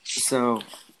 So,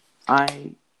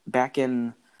 back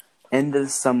in end of the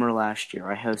summer last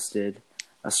year, I hosted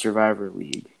a Survivor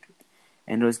League.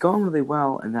 And it was going really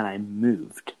well, and then I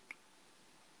moved.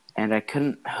 And I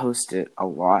couldn't host it a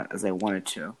lot as I wanted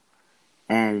to.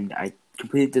 And I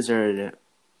completely deserted it.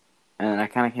 And I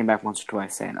kind of came back once or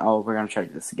twice saying, we're going to try to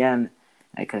do this again.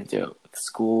 I couldn't do it with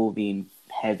school being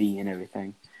heavy and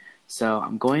everything. So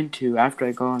I'm going to, after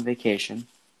I go on vacation,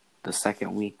 the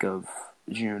second week of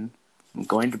June, I'm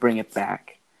going to bring it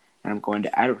back. And I'm going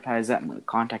to advertise that. I'm going to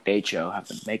contact HO, have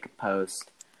them make a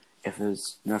post. If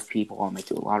there's enough people, I'll make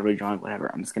do a lottery drawing, whatever.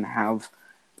 I'm just going to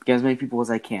get as many people as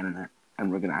I can in it.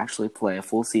 And we're going to actually play a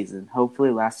full season,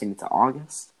 hopefully lasting into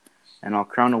August. And I'll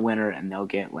crown a winner, and they'll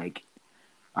get, like,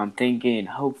 I'm thinking,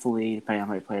 hopefully, depending on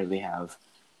how many players we have,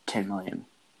 $10 million.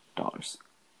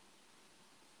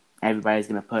 Everybody's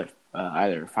going to put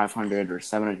either 500 or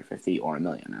 750 or $1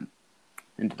 million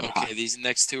into the pot. Okay, these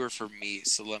next two are for me,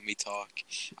 so let me talk.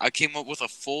 I came up with a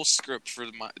full script for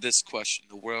this question,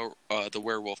 the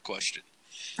werewolf question.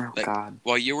 Oh, God.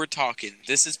 While you were talking,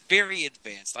 this is very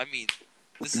advanced. I mean,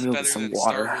 this is better than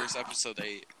Star Wars Episode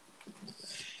 8.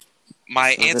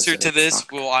 My answer to this,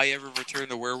 will I ever return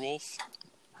the werewolf?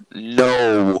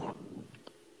 No.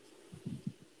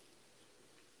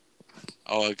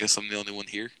 Oh, I guess I'm the only one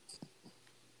here.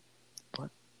 What?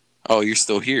 Oh, you're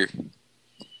still here.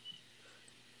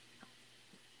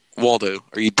 Waldo,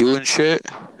 are you doing shit?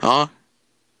 Huh?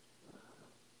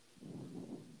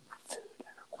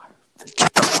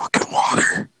 Get the fucking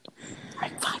water.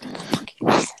 I'm finding the fucking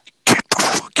water. Get the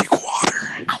fucking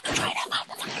water. I'm trying to find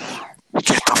the fucking water.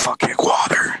 Get the fucking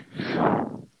water.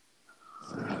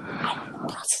 I'm in the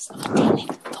process of obtaining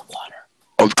the water.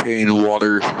 Obtain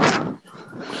water.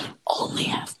 Only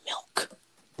have milk.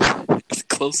 It's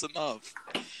close enough.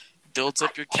 Builds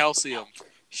up your calcium.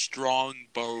 Strong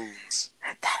bones.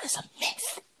 That is a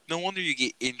myth. No wonder you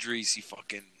get injuries, you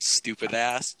fucking stupid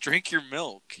ass. Drink your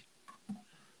milk.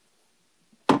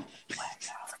 Where's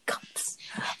all the cups?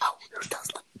 Oh, who does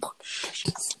the fucking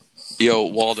dishes? Yo,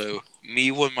 Waldo,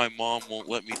 me when my mom won't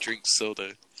let me drink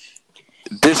soda.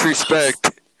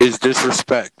 Disrespect is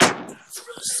disrespect.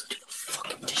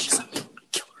 Fucking dishes. I'm gonna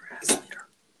kill her ass later.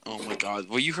 Oh my god.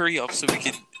 Will you hurry up so we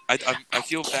can... I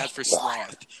feel bad for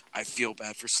Sloth. I feel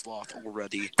bad for Sloth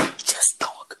already. Just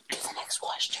talk to the next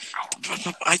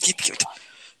question.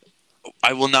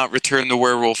 I will not return the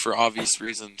werewolf for obvious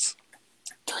reasons.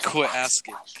 Quit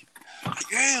asking. I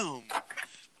am.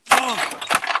 Fuck.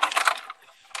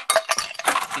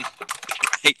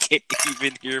 I can't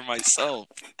even hear myself.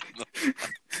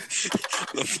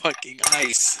 The fucking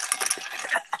ice.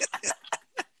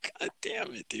 God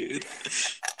damn it, dude.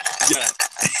 Yeah.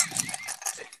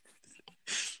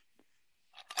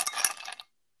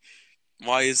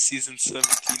 Why is season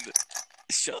 17?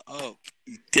 Shut up,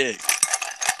 you dick.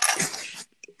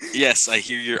 Yes, I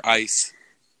hear your ice.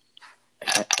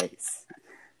 Ice.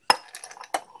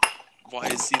 Why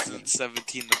is season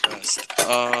 17 the best?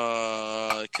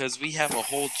 Because we have a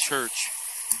whole church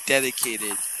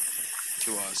dedicated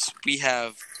to us. We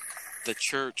have the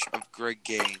Church of Greg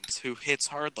Gaines, who hits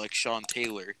hard like Sean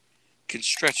Taylor, can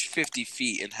stretch 50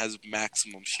 feet and has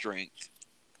maximum strength.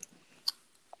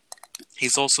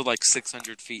 He's also like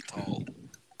 600 feet tall.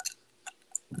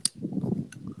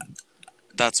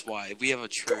 That's why. We have a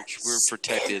church. We're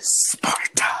protected.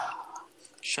 Sparta.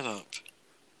 Shut up.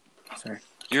 Sorry.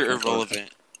 You're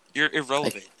irrelevant. You're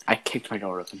irrelevant. I kicked my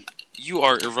door open. You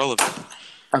are irrelevant.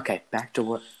 Okay, back to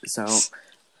what... So...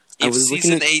 If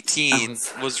season 18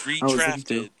 was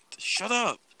redrafted... Shut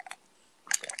up.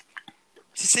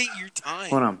 This ain't your time.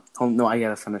 Hold on. No, I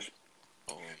gotta finish.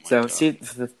 Oh my So, God. see,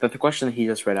 the question that he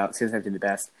just read out, season 17 the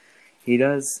best, he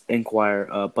does inquire,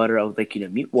 Butter, I would like you to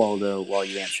mute Waldo while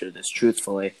you answer this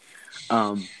truthfully.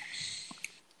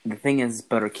 The thing is,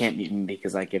 Butter can't mute me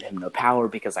because I give him no power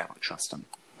because I don't trust him.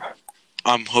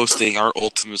 I'm hosting our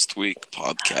Ultimate Week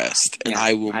podcast, and Yeah,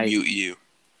 I will mute you.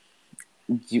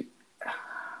 You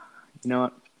know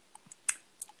what?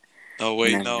 Oh,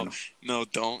 wait, No. No,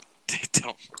 don't.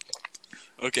 Don't.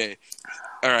 Okay.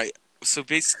 Alright, so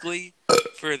basically,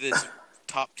 for this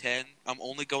top 10, I'm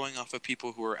only going off of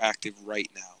people who are active right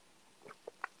now.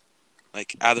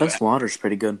 Like, out of... This water's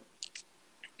pretty good.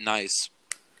 Nice.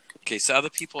 Okay, so out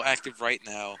of people active right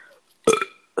now,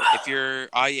 if you're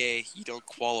IA, you don't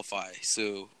qualify.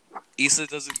 So, Issa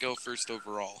doesn't go first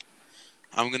overall.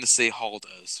 I'm going to say Hall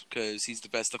does, because he's the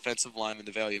best defensive lineman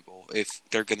available, if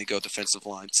they're going to go defensive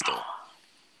line still.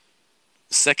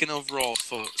 Second overall,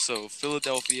 so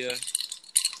Philadelphia,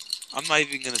 I'm not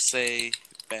even going to say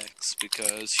Bex,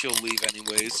 because she'll leave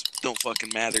anyways. Don't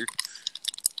fucking matter.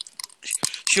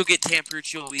 She'll get tampered,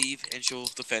 she'll leave, and she'll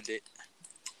defend it.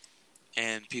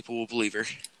 And people will believe her.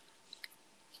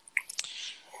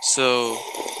 So...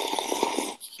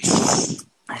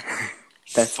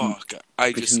 Fuck,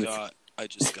 I just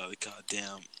got a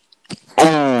goddamn...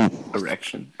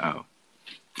 Erection. Oh.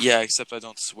 Yeah, except I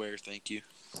don't swear, thank you.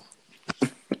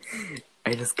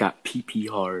 I just got pee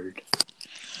hard.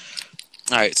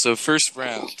 Alright, so first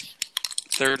round.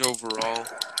 Third overall.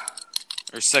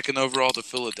 Or second overall to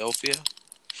Philadelphia.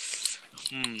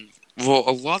 Well,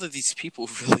 a lot of these people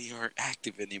really aren't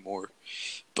active anymore.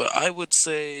 But I would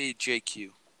say JQ.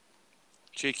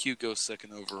 JQ goes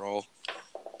second overall.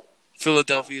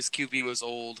 Philadelphia's QB was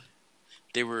old.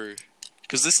 They were...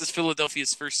 Because this is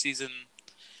Philadelphia's first season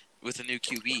with a new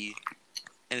QB.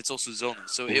 And it's also zoning.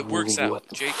 So it works out.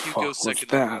 JQ goes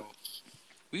second overall.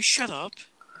 Will you shut up?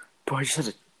 Boy, I just had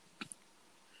a...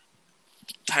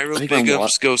 Tyrone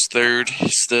Biggums goes third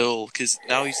still. Because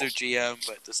now he's their GM,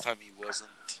 but this time he wasn't.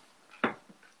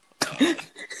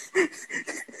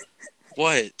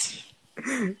 What?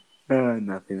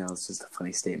 Nothing. That was just a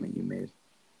funny statement you made.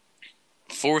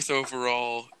 Fourth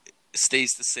overall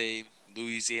stays the same.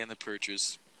 Louisiana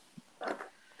Purchase.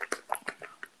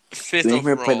 Fifth Did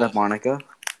overall. you play the Monica?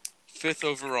 Fifth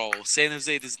overall. San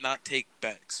Jose does not take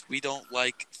backs. We don't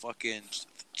like fucking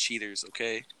cheaters,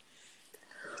 okay?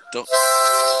 Don't.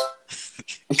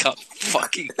 God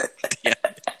fucking damn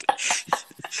it.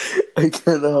 I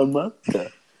got the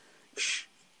Monica.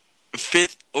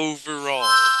 Fifth overall.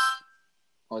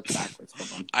 Oh, it's backwards.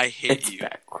 Hold on. I hate It's you.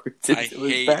 backwards. I hate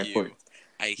you.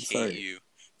 I hate Sorry. you.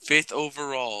 Fifth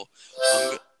overall.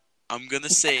 I'm gonna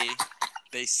say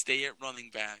they stay at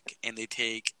running back and they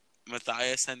take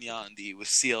Matthias Henyandi with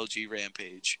CLG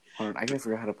Rampage. Hold on, I gotta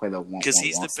figure out how to play the one. Because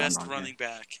he's the best running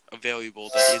back available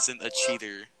that isn't a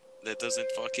cheater, that doesn't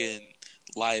fucking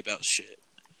lie about shit.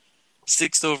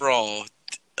 Sixth overall,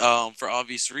 for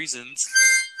obvious reasons,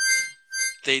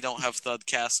 they don't have Thud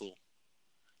Castle.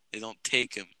 They don't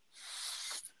take him.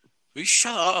 Will you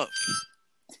shut up?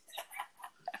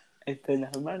 I played the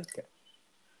harmonica.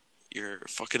 Your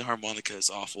fucking harmonica is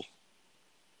awful.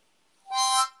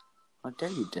 How dare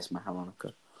you diss my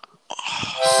harmonica?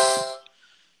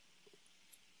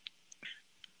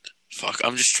 Fuck,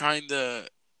 I'm just trying to...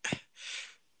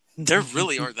 There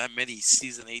really aren't that many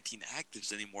Season 18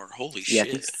 actives anymore. Holy Yeah,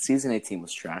 shit. Season 18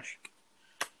 was trash.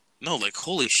 No, like,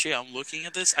 holy shit, I'm looking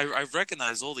at this. I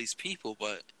recognize all these people,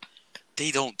 but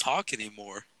they don't talk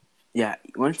anymore. Yeah,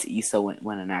 once Issa went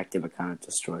inactive, it kind of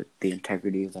destroyed the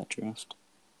integrity of that draft.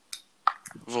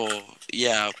 Well,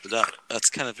 yeah, but that's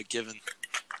kind of a given.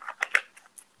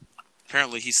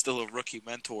 Apparently, he's still a rookie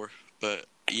mentor, but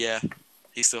yeah,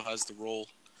 he still has the role.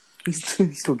 He's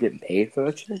still getting paid for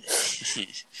that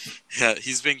shit? Yeah,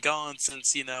 he's been gone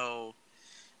since, the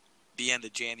end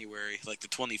of January, like the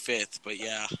 25th, but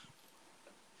yeah.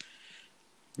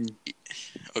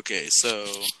 Okay, so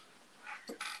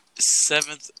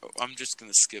 7th, I'm just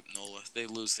going to skip NOLA. They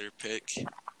lose their pick.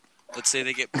 Let's say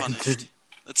they get punished.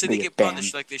 Let's say they get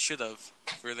punished like they should have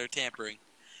for their tampering.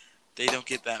 They don't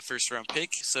get that first-round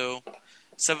pick, so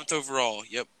 7th overall,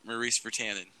 yep, Maurice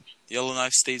Vertanen.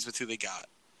 Yellowknife stays with who they got.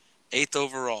 8th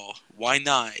overall, why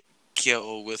not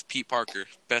go with Pete Parker,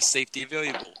 best safety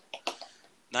available.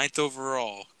 9th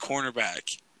overall,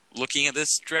 cornerback. Looking at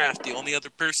this draft, the only other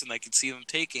person I can see them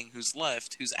taking who's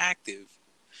left, who's active,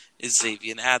 is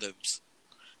Xavier Adams.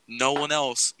 No one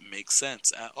else makes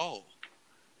sense at all.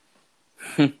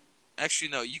 Actually,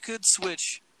 no, you could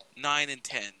switch 9 and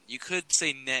 10. You could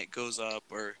say Net goes up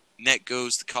or Net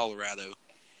goes to Colorado.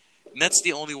 Net's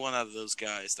the only one out of those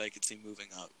guys that I could see moving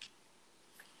up.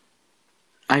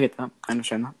 I get that. I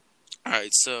understand that.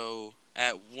 Alright, so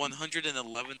at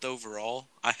 111th overall,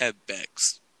 I have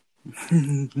Bex.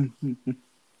 And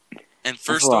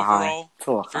first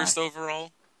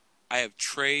overall, I have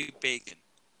Trey Bacon.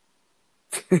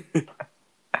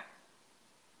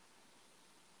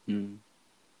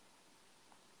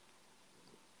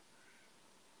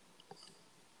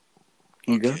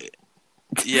 You good?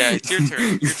 Yeah, it's your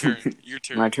turn. Your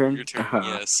turn. My turn? Your turn,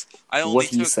 yes. I only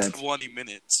took 20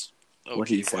 minutes. Okay, what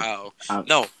he said. Wow.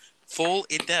 No, full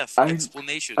in-depth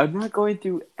explanation. I'm not going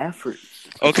through effort.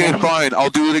 Okay, fine.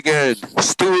 I'll do it again.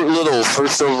 Stuart Little,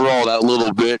 first overall, that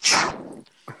little bitch.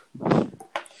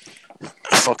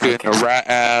 Fucking rat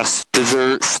ass.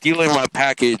 Dessert. Stealing my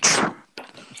package.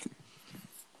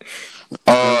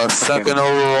 Second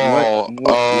overall.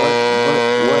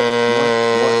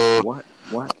 What?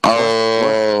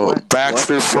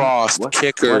 Baxter Frost,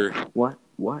 kicker. What?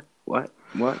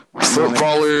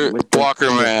 Footballer, blocker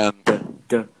man.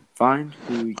 Find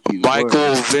who you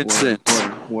Michael Vincent.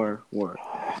 Were.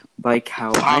 Like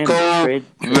how Taco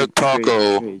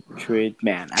trade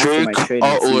man. Jake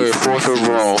Utler, 4th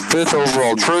overall. 5th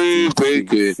overall, Trey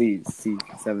Bacon.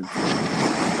 17.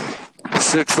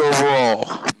 6th overall,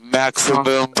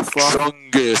 Maximum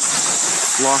Chungus.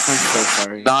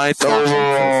 9th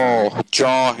overall,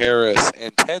 Jaw Harris.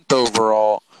 And 10th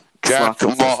overall, Jack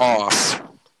Mahoff.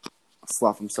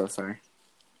 Sloth, I'm so sorry.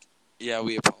 Yeah,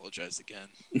 we apologize again.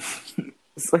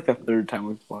 It's like the third time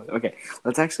we've apologized. Okay,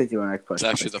 let's actually do our next question.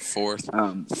 It's actually the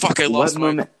 4th. Fuck, I lost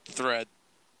my thread.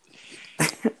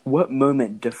 What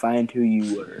moment defined who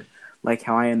you were? Like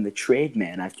how I am the trade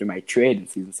man after my trade in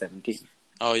season 17.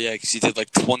 Oh, yeah, because you did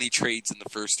like 20 trades in the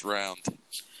first round.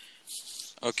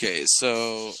 Okay,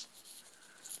 so...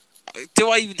 Do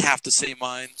I even have to say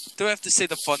mine? Do I have to say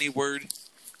the funny word?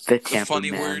 The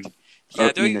funny word?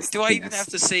 Yeah, do I even have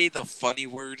to say the funny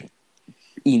word?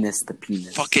 Enos the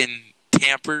penis. Fucking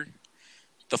tamper.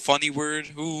 The funny word.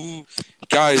 Ooh.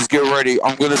 Guys, get ready.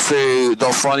 I'm gonna say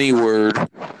the funny word.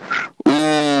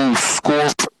 Ooh,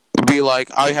 Scorp. Be like,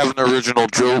 I have an original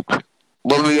joke.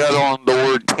 Let me add on the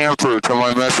word tamper to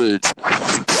my message.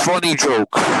 Funny joke.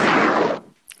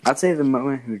 I'd say the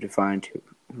moment who defined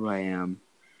who I am.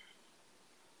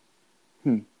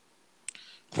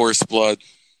 Horseblood.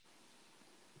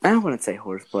 I wouldn't say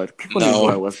Horseblood. People knew who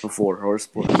I was before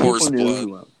Horseblood.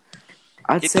 Horseblood.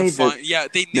 I'd say that. Yeah,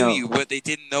 they knew you, but they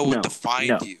didn't know what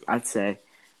defined you. I'd say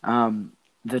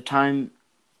the time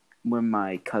when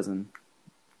my cousin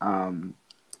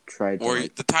tried to... Or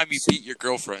the time you beat your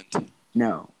girlfriend.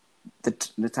 No.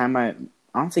 The time I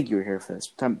don't think you were here for this.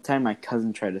 The time my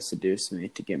cousin tried to seduce me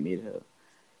to get me to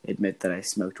admit that I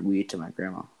smoked weed to my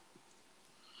grandma.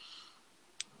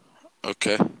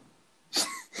 Okay.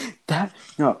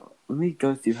 No, let me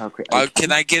go through how crazy.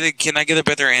 Can I get a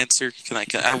better answer?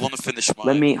 I want to finish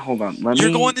mine. Hold on.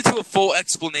 You're going into a full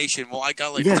explanation. Well, I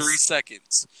got 3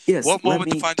 seconds. Yes. What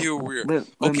moment defined who we were?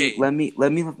 Okay. Let me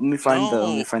find the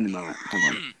moment. Hold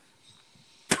on.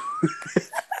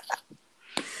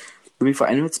 Let me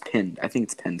find. I know it's pinned. I think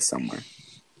it's pinned somewhere.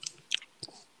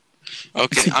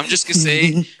 Okay, I'm just gonna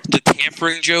say the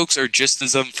tampering jokes are just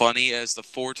as unfunny as the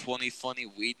 420 funny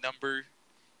weed number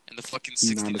and the fucking Not as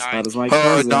 69. bad as my Oh,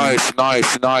 cousin. nice.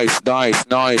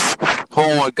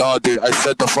 Oh my god, dude. I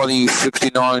said the funny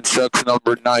 69 sex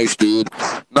number. Nice, dude.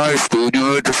 Nice, dude.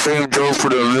 You made the same joke for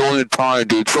the millionth time,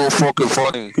 dude. So fucking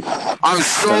funny. I'm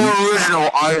so original.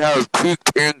 I have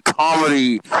peaked in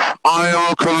comedy. I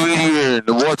am a comedian.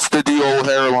 What's the deal with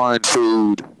airline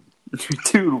food?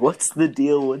 Dude, what's the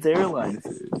deal with airline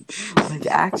food? Like,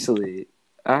 actually,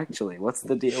 what's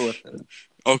the deal with it?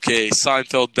 Okay,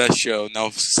 Seinfeld best show. Now,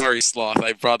 sorry, Sloth,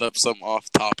 I brought up some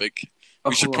off topic.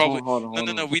 We should probably. Hold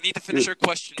on. No. We need to finish our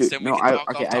questions, Dude, then no, we can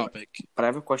talk off topic. But I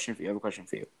have a question for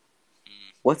you.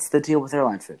 What's the deal with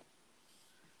airline food?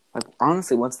 Like,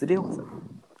 honestly, what's the deal with it?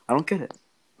 I don't get it.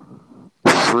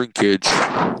 Shrinkage.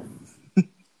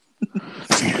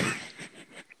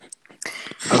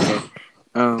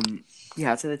 Okay.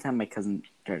 Yeah, I'd say the time my cousin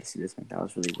tried to see this, that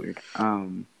was really weird.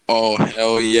 Oh,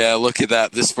 hell yeah, look at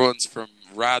that. This one's from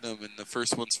Radom, and the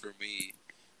first one's for me.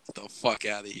 Get the fuck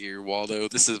out of here, Waldo.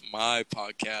 This is my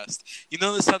podcast. You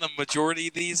notice how the majority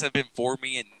of these have been for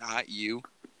me and not you?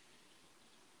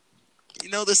 You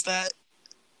notice that?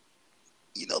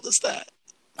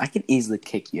 I could easily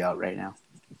kick you out right now.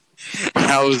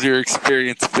 How has your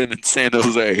experience been in San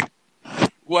Jose?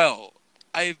 Well,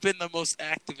 I've been the most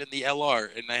active in the LR,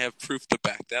 and I have proof to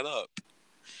back that up.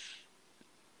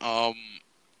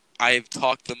 I have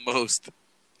talked the most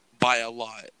by a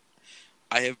lot.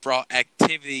 I have brought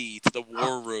activity to the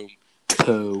war room,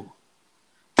 to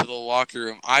the locker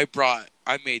room. I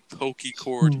made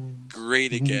Pokecord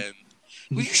great again.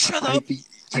 Will you shut up? You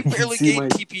barely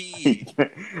gained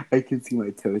TPE. I can see my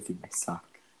toes in my sock.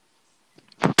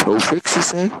 Toe fix, you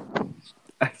say?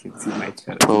 I can see my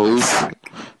toes.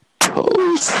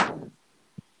 Toes. I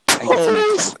can see my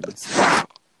toes in my sock.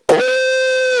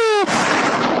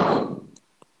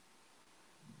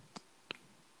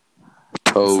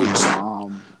 Toes. Oh,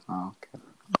 okay.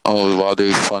 Oh, wow,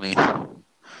 dude, funny.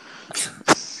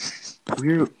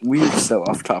 We're so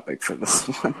off topic for this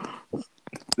one.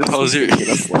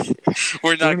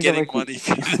 We're not getting money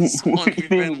for this one. We've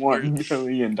been $1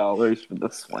 million for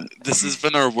this one. This has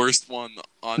been our worst one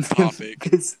on topic.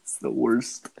 This is the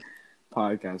worst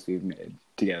podcast we've made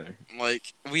together.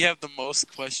 Like, we have the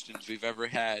most questions we've ever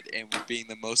had, and we're being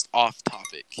the most off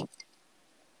topic.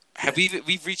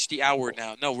 We've reached the hour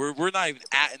now? No, we're not even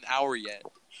at an hour yet,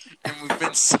 and we've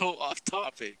been so off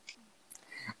topic.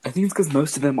 I think it's because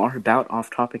most of them are about off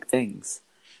topic things.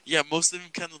 Yeah, most of them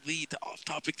kind of lead to off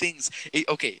topic things.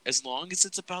 Okay, as long as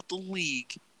it's about the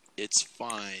league, it's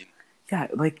fine. Yeah,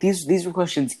 like these were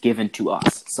questions given to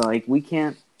us, so like we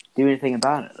can't do anything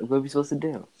about it. Like, what are we supposed to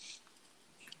do?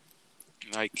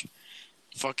 Like,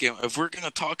 fucking, if we're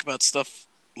gonna talk about stuff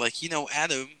like,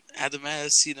 Adam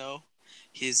has,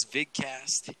 his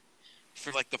vidcast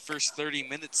for like the first 30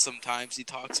 minutes. Sometimes he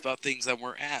talks about things that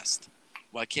weren't asked.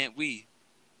 Why can't we?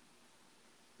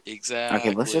 Exactly.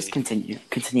 Okay, let's just continue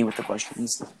with the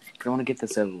questions. I want to get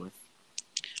this over with.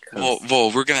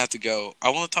 Well, we're gonna have to go.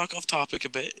 I want to talk off topic a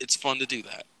bit. It's fun to do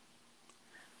that.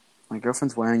 My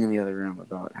girlfriend's whining in the other room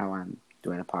about how I'm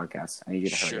doing a podcast. I need you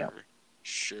to hurry up.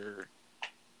 Sure.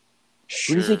 What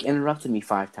do you think interrupted me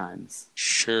 5 times?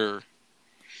 Sure.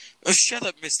 Oh, shut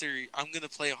up, mister. I'm gonna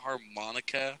play a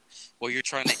harmonica while you're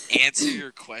trying to answer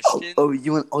your question.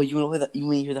 You want to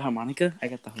hear the harmonica? I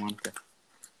got the harmonica.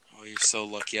 Oh, you're so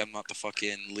lucky I'm not the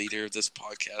fucking leader of this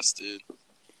podcast, dude.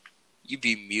 You'd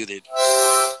be muted.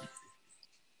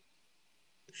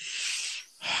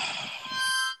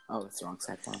 Oh, it's the wrong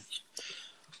side phone.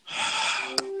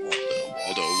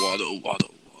 Waldo.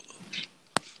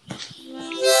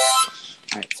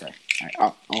 Alright, sorry.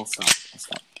 Alright, I'll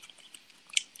stop.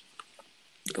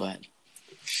 Go ahead.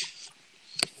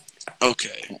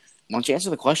 Okay. Why don't you answer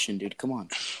the question, dude? Come on.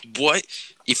 What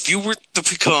if you were to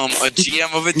become a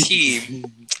GM of a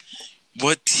team?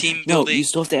 What team building? No, you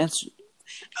still have to answer.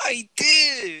 I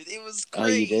did. It was great. Oh,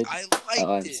 you did? I liked it.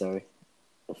 I'm sorry.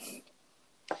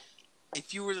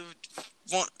 If you were to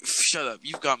shut up.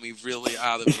 You've got me really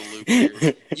out of the loop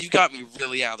here. You've got me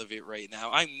really out of it right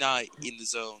now. I'm not in the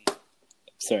zone.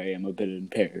 Sorry, I'm a bit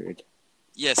impaired.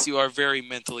 Yes, you are very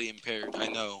mentally impaired. I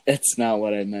know. That's not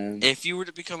what I meant. If you were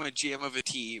to become a GM of a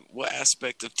team, what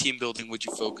aspect of team building would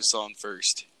you focus on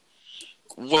first?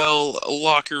 Well,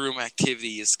 locker room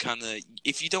activity is kind of...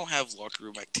 If you don't have locker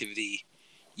room activity,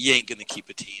 you ain't going to keep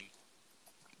a team.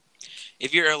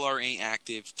 If your LR ain't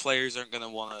active, players aren't going to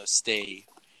want to stay,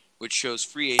 which shows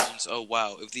free agents, oh,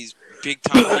 wow, if these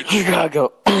big-time people...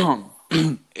 Chicago.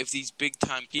 if these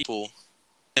big-time people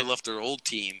they left their old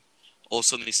team, all of a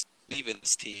sudden they leave in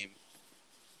this team,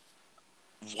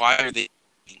 why are they...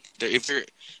 If they're...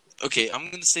 okay, I'm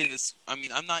gonna say this. I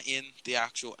mean, I'm not in the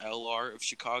actual LR of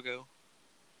Chicago,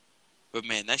 but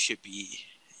man, that should be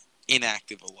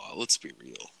inactive a lot. Let's be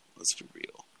real. Let's be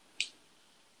real.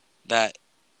 That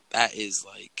is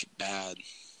like bad.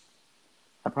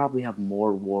 I probably have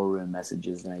more war room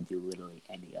messages than I do literally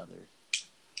any other.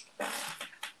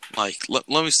 Like, let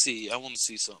me see. I want to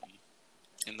see something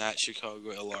in that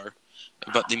Chicago LR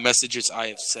about the messages I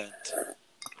have sent.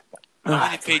 How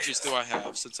many pages do I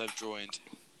have since I've joined?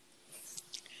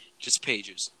 Just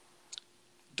pages.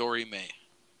 Dory May.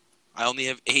 I only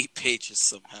have 8 pages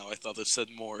somehow. I thought I said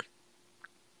more.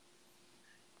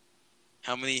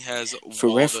 How many has For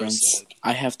Waldo reference, said?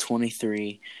 I have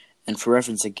 23, and for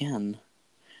reference again,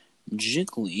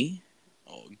 Jiggly.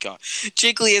 Oh god,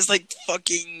 Jiggly is like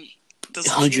fucking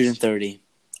 130.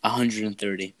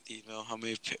 130. Do you know how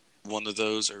many one of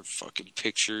those are fucking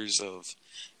pictures of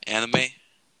anime?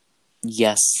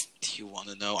 Yes. Do you want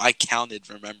to know? I counted.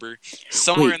 Remember,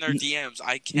 somewhere in our DMs,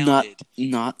 I counted.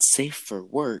 Not safe for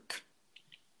work.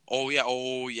 Oh yeah,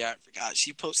 I forgot.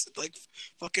 She posted like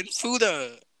fucking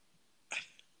Fuda.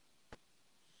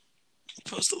 She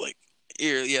posted like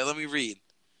here. Yeah, let me read.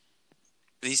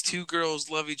 These 2 girls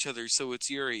love each other, so it's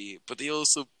Yuri. But they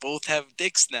also both have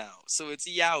dicks now, so it's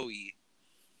Yaoi.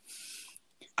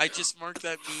 I just marked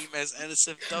that meme as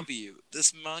NSFW.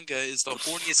 This manga is the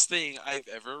horniest thing I've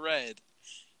ever read.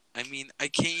 I mean, I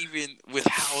can't even with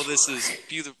how this is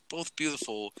both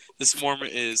beautiful this Mormon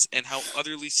is, and how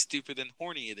utterly stupid and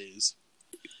horny it is.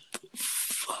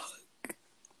 Fuck.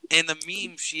 And the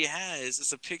meme she has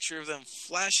is a picture of them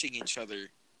flashing each other.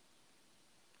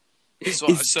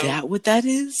 So that what that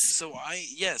is? So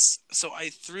I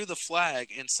threw the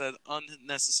flag and said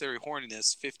unnecessary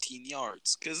horniness 15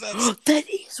 yards because that's that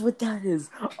is what that is.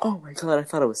 Oh my god, I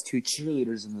thought it was 2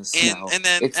 cheerleaders in the snow. And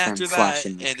then it's after them that,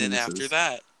 and then after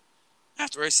that,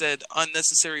 after I said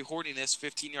unnecessary horniness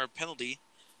 15-yard penalty,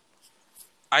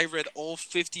 I read all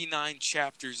 59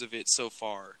 chapters of it so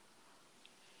far.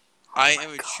 I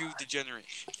am a true degenerate.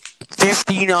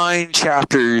 59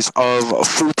 chapters of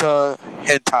Futa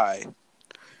hentai.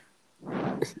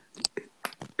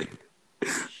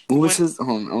 Hold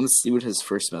on, I want to see what his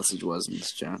first message was in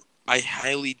this chat. I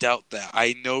highly doubt that.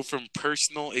 I know from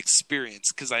personal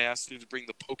experience because I asked her to bring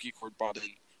the Pokecord bot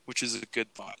in, which is a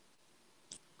good bot.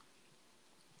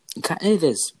 It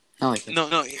is. I like it. No,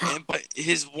 but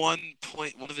his one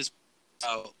of his,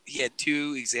 he had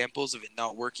 2 examples of it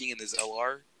not working in his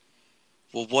LR.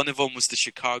 Well, one of them was the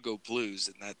Chicago Blues,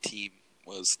 and that team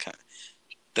was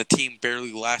the team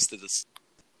barely lasted us.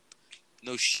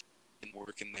 No shit didn't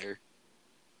work in there.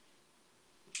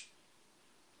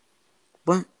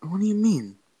 What do you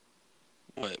mean?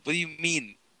 What do you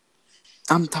mean?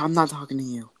 I'm not talking to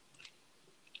you.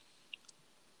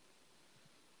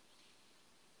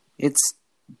 It's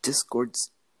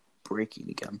Discord's breaking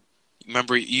again.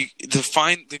 Remember,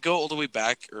 to go all the way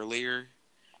back earlier,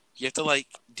 you have to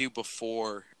do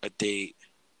before a date,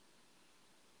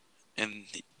 and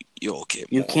you'll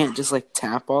get more. You can't just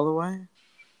tap all the way?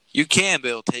 You can, but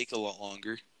it'll take a lot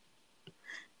longer.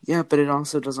 Yeah, but it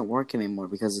also doesn't work anymore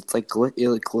because it's it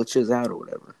glitches out or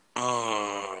whatever.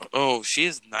 She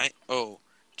has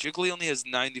Jiggly only has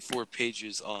 94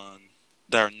 pages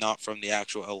that are not from the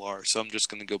actual LR, so I'm just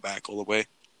gonna go back all the way.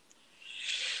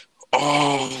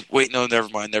 Oh, wait, no, never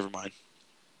mind.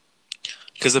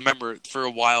 Because remember, for a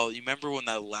while, you remember when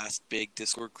that last big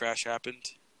Discord crash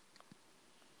happened?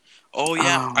 Oh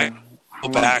yeah, I go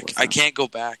back. I can't go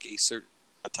back a certain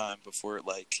time before it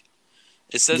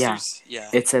it says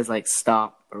It says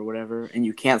stop or whatever, and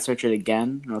you can't search it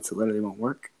again, or else it literally won't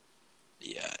work.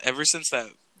 Yeah, ever since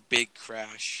that big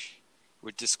crash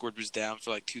where Discord was down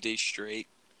for 2 days straight,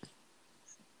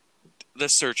 the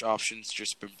search option's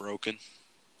just been broken.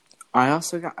 I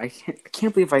also I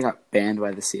can't believe I got banned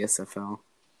by the CSFL.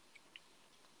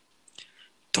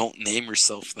 Don't name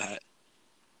yourself that.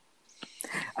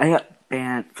 I got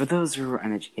banned, for those who are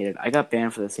uneducated, I got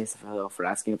banned for the CSFL for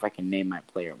asking if I can name my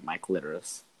player Mike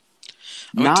Litteris.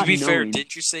 To be fair,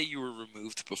 didn't you say you were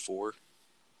removed before?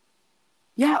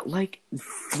 Yeah,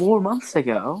 4 months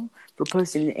ago, for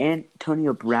posting an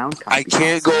Antonio Brown copy. I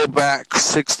can't go back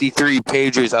 63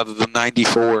 pages out of the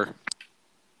 94.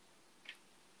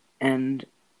 And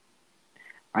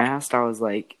I asked it as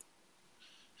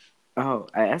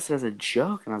a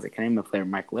joke, and I was like, can I name a player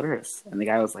Mike Litteris? And the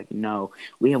guy was like, no,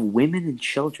 we have women and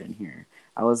children here.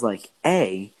 I was like,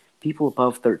 A, people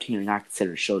above 13 are not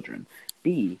considered children.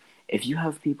 B, if you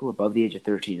have people above the age of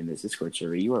 13 in this Discord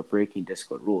server, you are breaking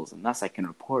Discord rules, and thus I can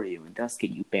report you and thus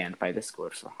get you banned by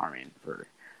Discord for harboring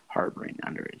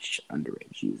underage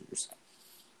users.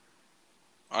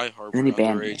 I harbor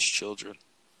underage children.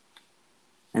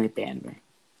 And they banned me,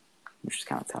 which is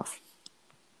kind of tough.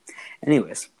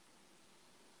 Anyways.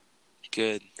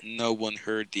 Good. No one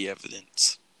heard the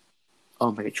evidence.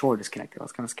 Oh, my controller disconnected. I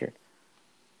was kind of scared.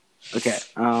 Okay.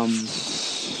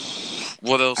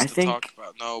 What else I to think- talk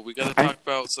about? No, we gotta talk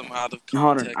about some out of No,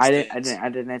 hold on. context. I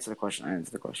things. didn't answer the question. I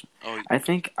answered the question. Oh, I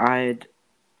think I'd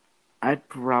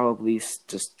probably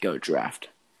just go draft,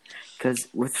 because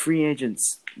with free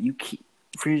agents,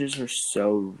 free agents are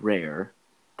so rare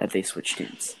that they switch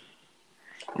teams.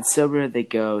 It's so rare they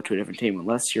go to a different team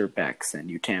unless you're Bex and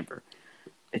you tamper.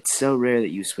 It's so rare that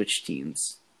you switch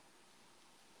teams.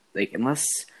 Like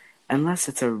unless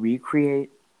it's a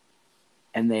recreate,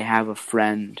 and they have a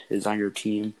friend who's on your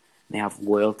team, and they have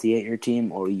loyalty at your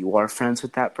team, or you are friends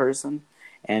with that person,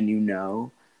 and you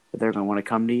know that they're gonna want to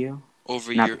come to you.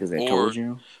 over Not your because they told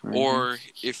you. or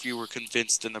if you were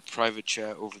convinced in a private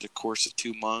chat over the course of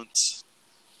 2 months.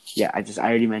 Yeah, I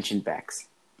already mentioned Bex.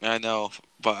 I know,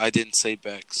 but I didn't say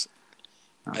Bex.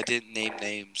 Okay. I didn't name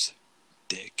names.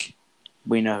 Dick.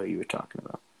 We know who you were talking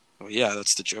about. Oh yeah,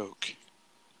 that's the joke.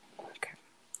 Okay.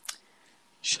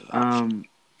 Shut up.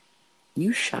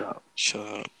 You shut up. Shut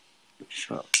up.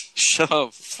 Shut up. Shut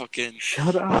up. Fucking.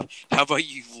 Shut up. How about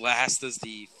you last as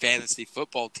the fantasy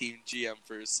football team GM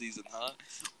for a season, huh?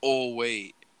 Oh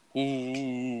wait.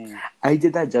 Ooh. I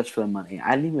did that just for the money.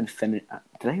 I didn't even finish.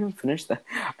 Did I even finish that?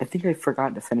 I think I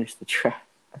forgot to finish the draft.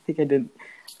 I think I didn't.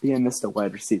 I think I missed a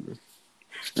wide receiver.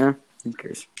 Who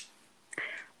cares?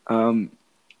 Yeah,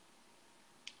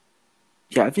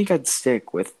 I think I'd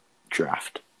stick with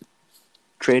draft.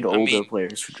 Trade older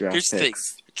players for draft Here's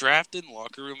picks. the thing. Draft and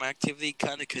locker room activity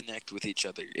kind of connect with each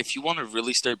other. If you want to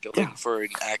really start building for an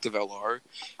active LR,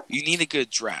 you need a good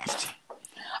draft.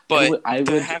 But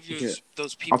to have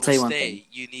those people tell you one stay, thing.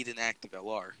 you need an active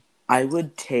LR. I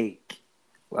would take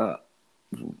about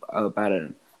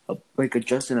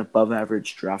just an above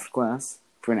average draft class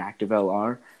for an active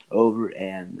LR over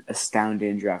an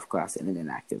astounding draft class in an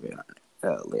inactive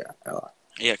LR.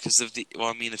 Yeah, because if the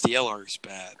LR is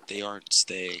bad, they aren't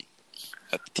staying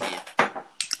at the team.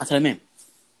 That's what I mean.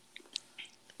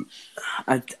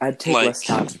 I'd take less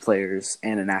talented players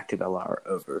and an active LR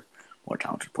over more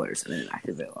talented players and an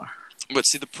active LR. But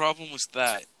see, the problem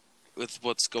with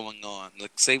what's going on,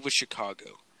 like say with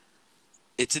Chicago,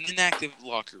 it's an inactive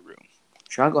locker room.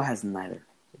 Chicago has neither,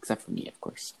 except for me, of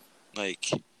course.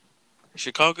 Like,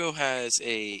 Chicago has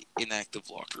a inactive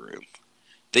locker room.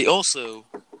 They also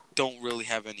don't really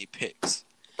have any picks.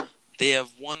 They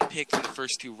have one pick in the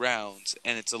first 2 rounds,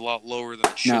 and it's a lot lower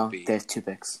than it should be. No, they have 2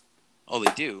 picks. Oh,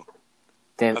 they do?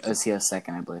 They have OCS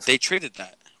second, I believe. They traded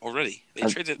that already.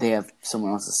 They have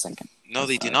someone else's second. No,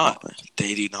 they do not.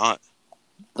 They do not.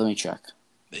 Let me check.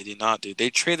 They do not, dude. They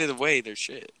traded away their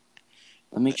shit.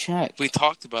 Let me check. We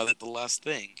talked about it the last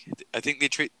thing. I think they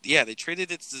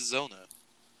traded it to Zona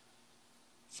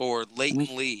for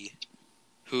Leighton Lee,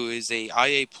 who is a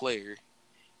IA player,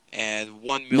 and $1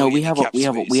 million. No, we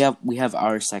have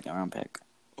our second round pick.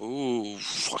 Ooh,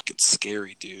 fucking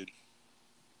scary, dude.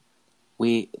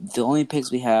 The only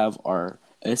picks we have are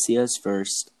OCS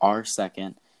first, our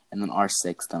second, and then our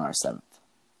sixth and our seventh.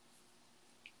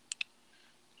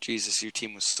 Jesus, your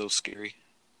team was so scary.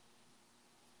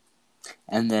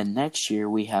 And then next year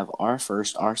we have our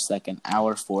first, our second,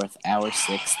 our fourth, our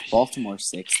sixth, Baltimore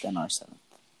sixth, and our seventh.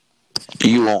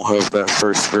 You won't have that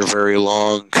first for very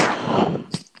long.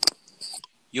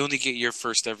 You only get your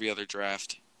first every other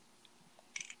draft.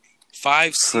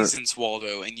 5 seasons,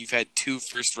 Waldo, and you've had 2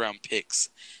 first-round picks.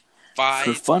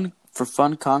 5. For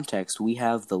fun context, we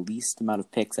have the least amount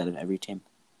of picks out of every team.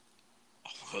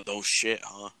 Oh, no shit,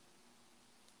 huh?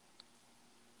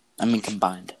 I mean,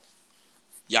 combined.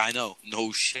 Yeah, I know.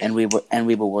 No shit. And we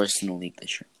were worse in the league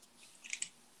this year.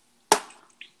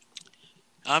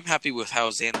 I'm happy with how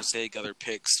San Jose got their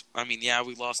picks. I mean, yeah,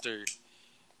 we lost our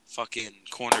fucking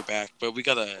cornerback, but we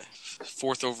got a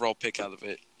 4th overall pick out of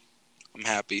it. I'm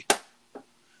happy.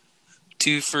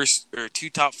 2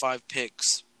 top 5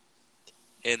 picks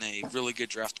in a really good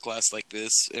draft class like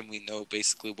this, and we know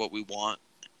basically what we want.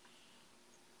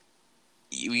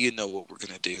 You know what we're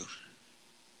gonna do.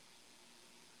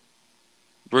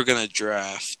 We're gonna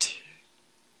draft.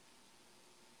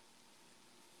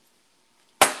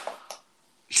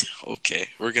 Okay,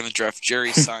 we're gonna draft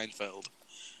Jerry Seinfeld.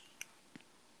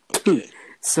 Okay.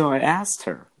 So I asked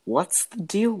her, "What's the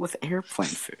deal with airplane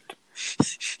food?"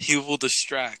 He will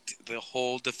distract the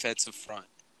whole defensive front.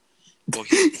 Well,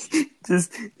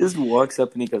 just walks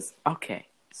up and he goes, "Okay,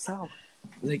 so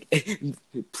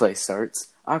play starts.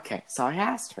 Okay, so I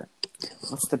asked her,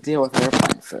 what's the deal with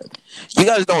airplane food?" You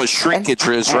guys know what shrinkage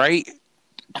is, right?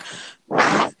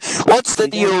 What's the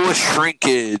deal with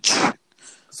shrinkage?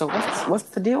 So what's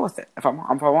the deal with it? If I'm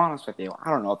honest with you,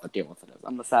 I don't know what the deal with it is.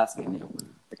 I'm just asking you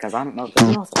because I don't know what the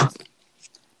deal with it is.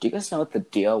 Do you guys know what the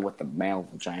deal with the male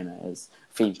vagina is?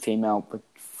 Female, but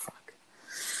fuck.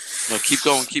 No, keep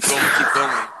going.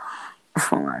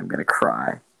 Oh, I'm gonna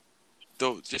cry.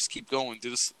 Don't just keep going.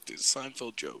 Do the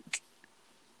Seinfeld joke.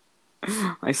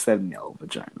 I said male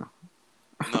vagina.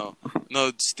 No,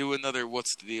 just do another.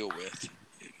 What's the deal with?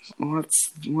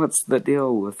 What's the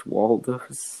deal with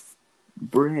Waldo's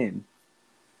brain?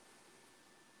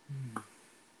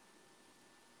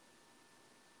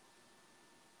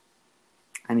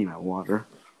 I need my water.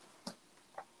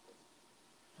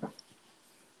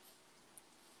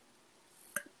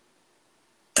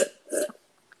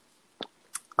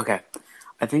 Okay,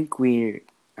 I think we.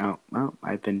 Oh, well,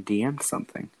 I've been DM'd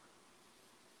something.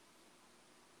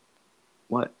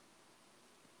 What?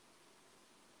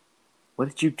 What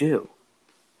did you do?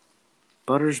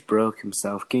 Butters broke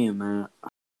himself. Give me a minute.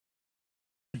 What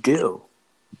did you do?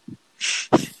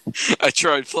 I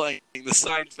tried playing the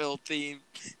Seinfeld theme.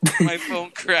 My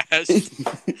phone crashed.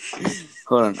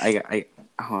 Hold on, hold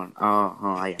on.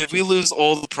 I got Did you. we lose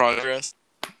all the progress?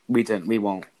 We didn't. We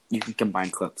won't. You can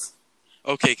combine clips.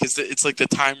 Okay, because it's like the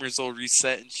timers will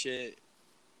reset and shit.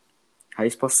 How do you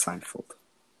spell Seinfeld?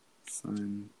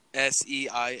 Seinfeld.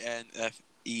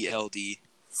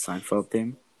 Seinfeld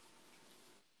theme?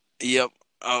 Yep.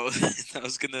 Oh, I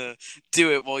was gonna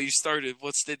do it while you started.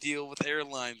 What's the deal with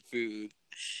airline food?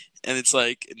 And it's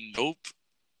like, nope.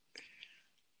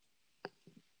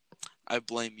 I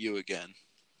blame you again.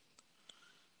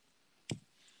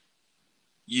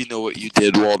 You know what you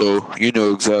did, Waldo. You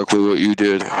know exactly what you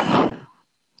did. You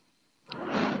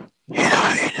know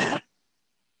what you did.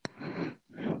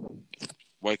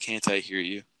 Why can't I hear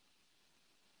you?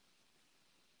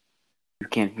 You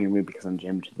can't hear me because I'm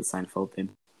jammed to the Seinfeld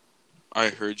theme. I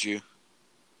heard you.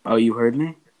 Oh, you heard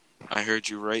me? I heard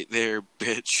you right there,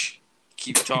 bitch.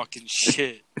 Keep talking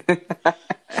shit. You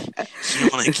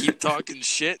want to keep talking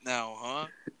shit now, huh?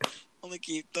 Want to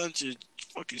keep touching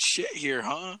fucking shit here,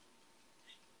 huh?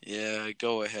 Yeah,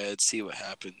 go ahead. See what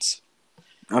happens.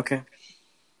 Okay.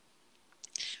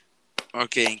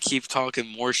 Okay, and keep talking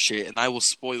more shit, and I will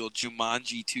spoil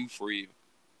Jumanji 2 for you.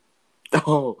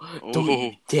 Oh, don't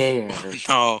you dare.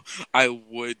 No, I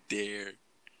would dare.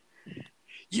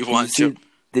 You Did want you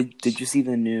see, did you see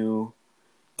the new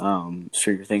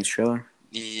Stranger Things trailer?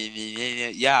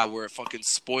 Yeah, where it fucking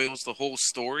spoils the whole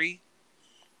story.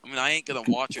 I mean, I ain't gonna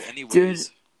watch it anyways. Dude,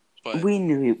 but we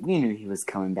knew he was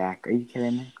coming back. Are you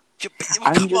kidding me?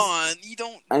 Come on, you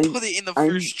don't put it in the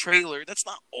first trailer. That's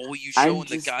not all you show in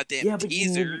the goddamn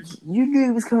teaser. You knew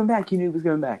he was coming back.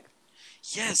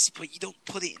 Yes, but you don't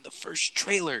put it in the first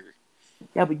trailer.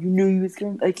 Yeah, but you knew he was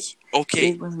coming. Like,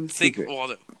 okay, it wasn't think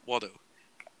secret. Waldo.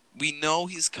 We know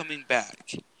he's coming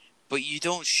back, but you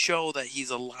don't show that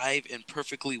he's alive and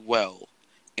perfectly well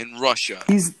in Russia.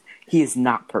 He is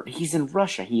not perfect. He's in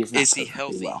Russia. He is not. Is he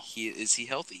healthy? Well. Is he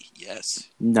healthy? Yes.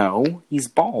 No, he's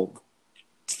bald.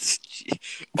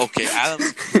 Okay,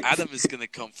 Adam is gonna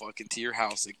come fucking to your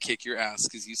house and kick your ass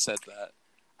because you said that.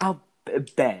 I'll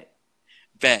bet.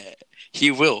 Bet he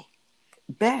will.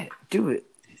 Bet. Do it.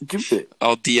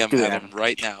 I'll DM Adam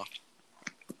right now.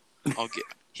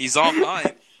 He's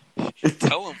online.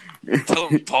 Tell him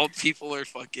bald people are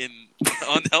fucking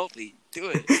unhealthy. Do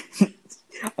it.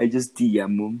 I just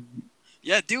DM him.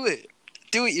 Yeah, do it.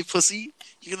 Do it, you pussy.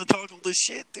 You're gonna talk all this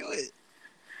shit. Do it.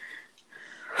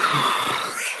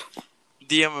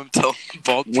 DM him. Tell him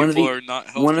bald people are not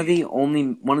healthy. One of the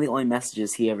only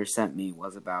messages he ever sent me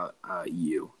was about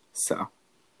you. So.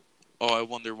 Oh, I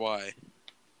wonder why.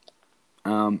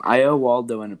 I owe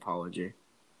Waldo an apology.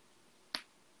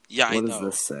 Yeah, I know. What does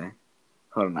this say?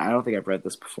 Hold on, I don't think I've read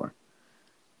this before.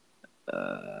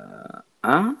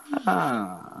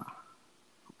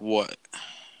 What?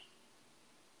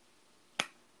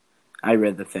 I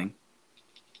read the thing.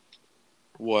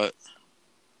 What?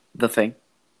 The thing.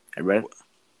 I read it.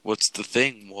 What's the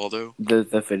thing, Waldo? The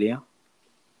video.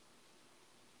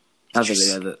 Not the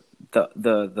video. The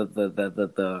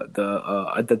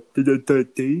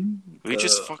thing. We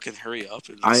just fucking hurry up.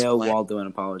 And I owe Waldo an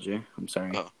apology. I'm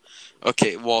sorry. Oh.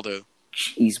 Okay, Waldo.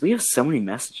 Jeez, we have so many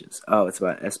messages. Oh, it's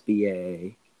about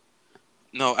SBA.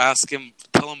 No, ask him.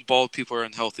 Tell him bald people are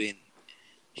unhealthy and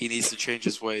he needs to change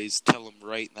his ways. Tell him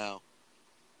right now.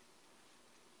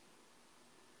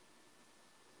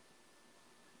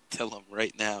 Tell him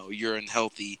right now. You're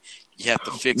unhealthy. You have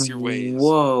to fix your ways.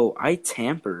 Whoa, I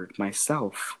tampered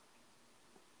myself.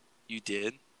 You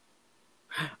did?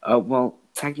 Well,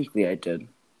 technically I did.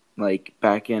 Like,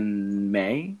 back in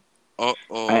May.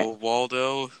 Uh-oh,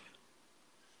 Waldo.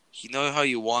 You know how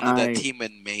you wanted that team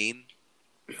in Maine?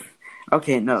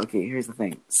 Okay, here's the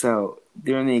thing. So,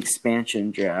 during the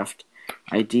expansion draft,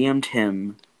 I DM'd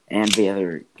him and the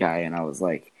other guy, and I was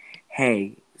like,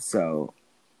 hey, so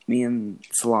me and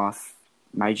Sloth,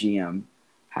 my GM,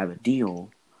 have a deal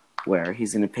where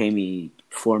he's going to pay me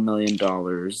 $4 million,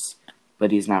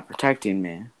 but he's not protecting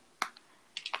me.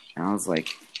 And I was like,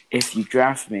 if you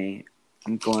draft me,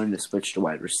 I'm going to switch to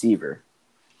wide receiver.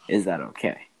 Is that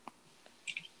okay?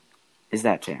 Is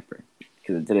that tampering?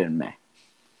 Because it did it in May.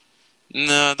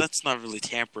 No, that's not really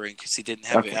tampering because he didn't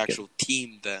have an actual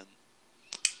team then.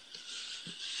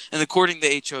 And according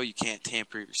to HO, you can't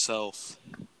tamper yourself.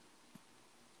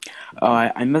 Oh,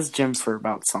 I missed Jim for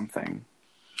about something.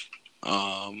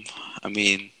 I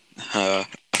mean,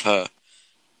 okay,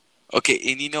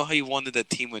 and you know how you wanted that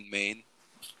team in Maine?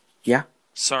 Yeah.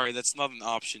 Sorry, that's not an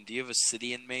option. Do you have a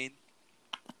city in Maine?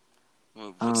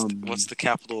 What's the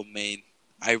capital of Maine?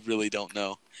 I really don't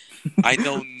know. I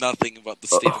know nothing about the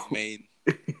state of Maine.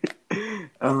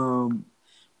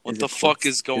 What the fuck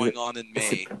is going on in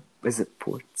Maine? Is it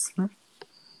Portsmouth?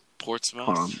 Portsmouth?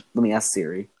 Hold on. Let me ask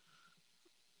Siri.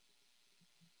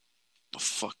 What the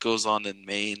fuck goes on in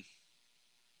Maine?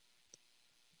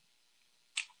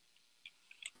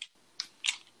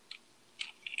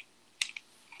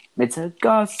 It's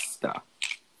Augusta.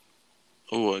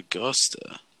 Oh,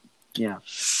 Augusta. Yeah.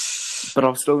 But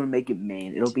I'm still going to make it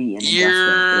Maine. It'll be in Augusta.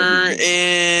 You're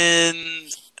in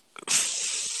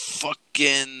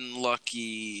fucking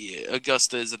lucky.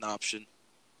 Augusta is an option.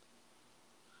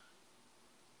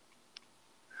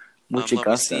 Which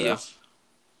Augusta?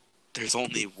 There's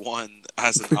only one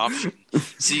as an option.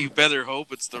 So you better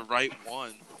hope it's the right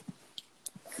one.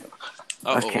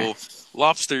 Uh-oh. Okay.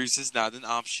 Lobsters is not an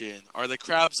option. Are the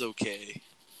crabs okay?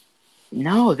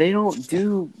 No, they don't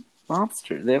do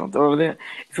lobster. They don't do that.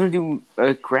 If you want to do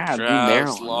a crab, do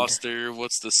Maryland. Lobster,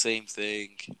 what's the same thing?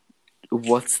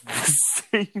 What's the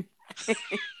same thing?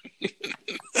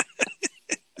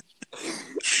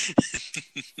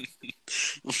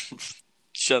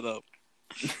 Shut up.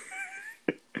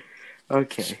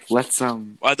 Okay, let's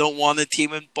I don't want a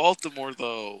team in Baltimore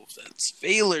though. That's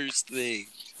Failer's thing.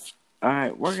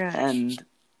 Alright, we're gonna end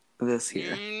this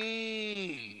here.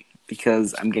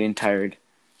 Because I'm getting tired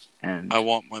and I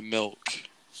want my milk.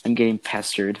 I'm getting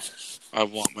pestered. I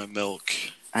want my milk.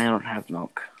 I don't have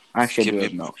milk. Actually, I do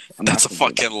have milk. That's a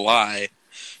fucking lie.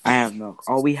 I have milk.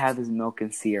 All we have is milk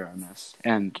and Sierra Mist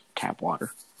and tap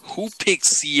water. Who picked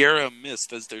Sierra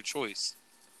Mist as their choice?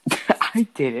 I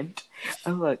didn't.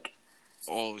 Oh, look.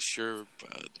 Oh, sure,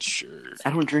 bud. Sure. I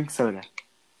don't drink soda.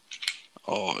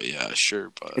 Oh, yeah,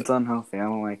 sure, bud. It's unhealthy. I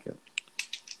don't like it.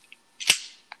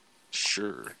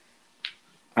 Sure.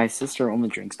 My sister only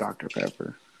drinks Dr.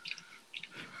 Pepper.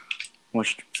 Well,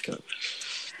 she drinks Coke.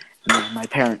 And my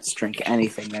parents drink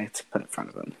anything that's put in front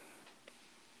of them.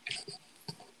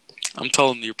 I'm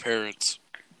telling your parents.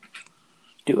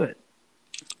 Do it.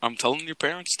 I'm telling your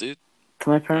parents, dude.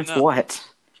 Tell my parents what?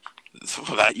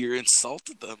 That you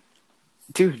insulted them.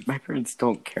 Dude, my parents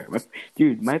don't care.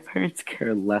 My parents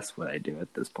care less what I do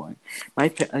at this point.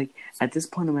 At this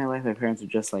point in my life, my parents are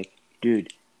just like,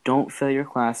 dude, don't fail your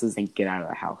classes and get out of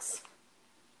the house.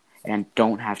 And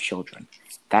don't have children.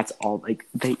 That's all. Like,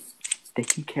 they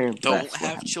can care less. Don't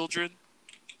have children?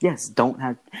 Yes, don't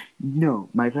have... No,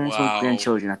 my parents want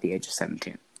grandchildren at the age of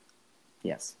 17.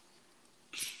 Yes.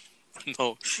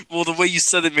 No. Well, the way you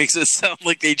said it makes it sound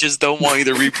like they just don't want you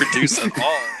to reproduce at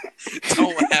all.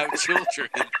 Don't have children.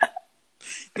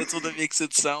 That's what it makes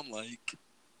it sound like.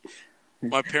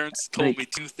 My parents told me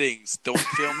two things. Don't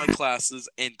fail my classes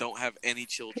and don't have any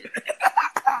children.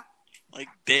 Like,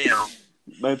 damn.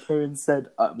 My parents said,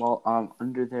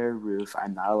 under their roof,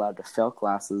 I'm not allowed to fail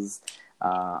classes.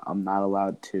 I'm not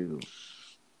allowed to...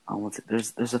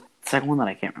 There's a second one that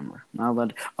I can't remember.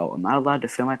 I'm not allowed to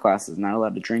fail my classes, not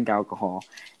allowed to drink alcohol,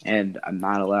 and I'm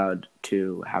not allowed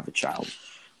to have a child.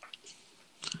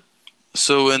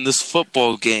 So in this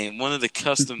football game, one of the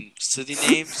custom city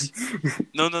names...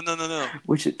 No.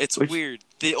 It's weird.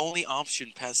 The only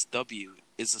option past W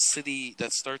is a city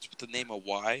that starts with the name of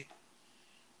Y.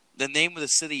 The name of the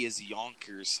city is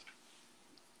Yonkers.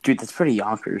 Dude, that's pretty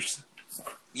Yonkers.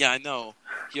 Yeah, I know.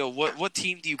 Yo, what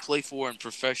team do you play for in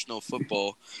professional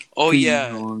football? Oh,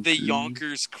 the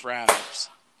Yonkers Crabs.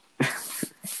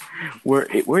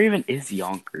 Where even is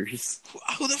Yonkers?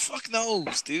 Who the fuck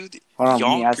knows, dude? Hold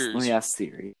on, let me ask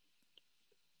Siri.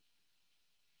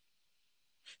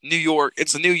 New York.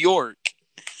 It's New York.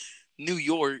 New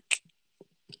York.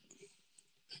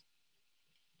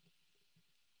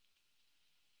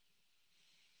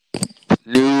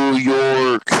 New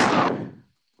York.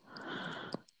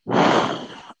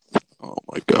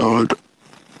 my god.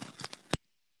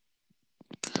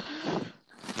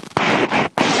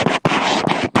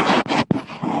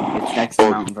 It's next to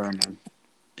Mount Vernon.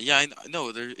 Yeah, I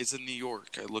know. It's in New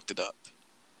York. I looked it up.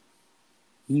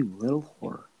 You little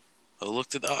whore. I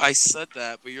looked it up. I said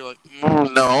that, but you're like,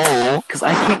 No. Because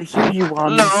I can't hear you while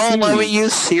I'm No, in let me Siri.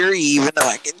 use Siri, even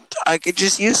though I could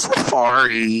just use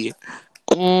Safari.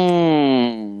 Shut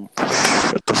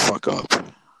the fuck up.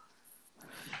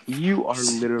 You are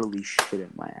literally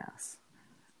shitting my ass.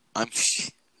 I'm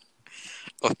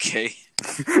okay.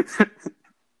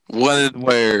 When and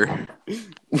where?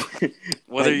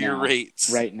 What are your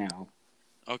rates? Right now.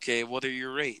 Okay, what are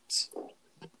your rates?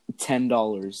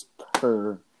 $10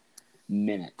 per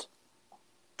minute.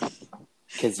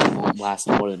 Because you won't last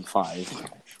more than 5.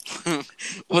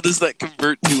 What does that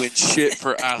convert to in shit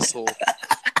per asshole?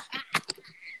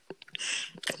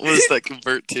 What does that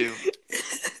convert to?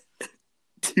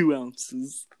 2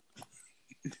 ounces.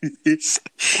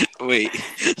 Wait,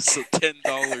 so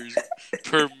 $10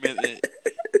 per minute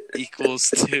equals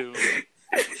to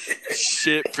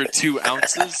shit for 2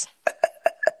 ounces?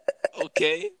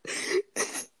 Okay.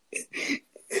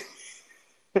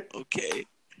 Okay.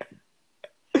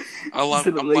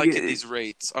 I'm liking these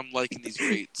rates. I'm liking these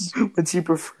rates. What's your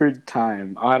preferred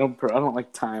time? I don't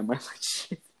like time. I like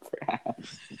shit per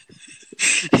ass.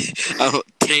 I don't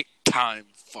take time,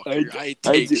 fucker. I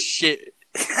take shit.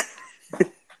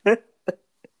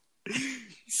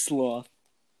 Sloth.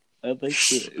 I'd like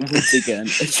to once again.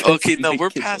 Okay, no, we're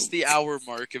past the hour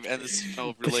mark of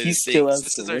NFL related he still things.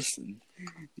 has to listen.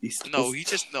 No, he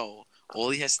just no. All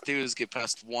he has to do is get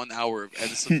past 1 hour of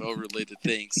NFL related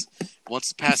things.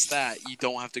 Once past that, you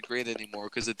don't have to grade anymore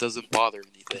because it doesn't bother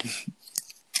anything.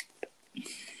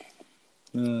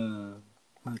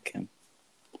 Okay.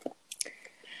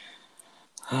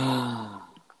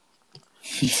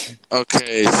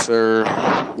 Okay, sir.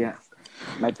 Yeah.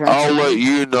 My parents. I'll let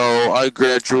you know I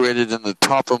graduated in the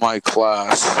top of my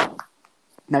class.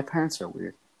 My parents are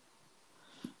weird.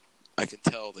 I can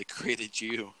tell they created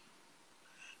you.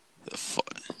 The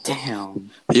fuck.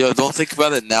 Damn. Yo, don't think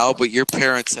about it now, but your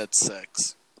parents had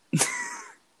sex.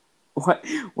 What?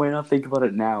 Why not think about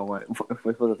it now? What?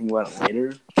 We're supposed to think about it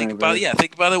later? Think about it. Yeah,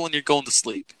 think about it when you're going to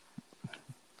sleep.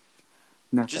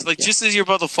 No, Just as you're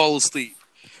about to fall asleep.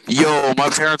 Yo, my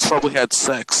parents probably had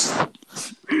sex.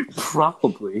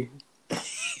 Probably.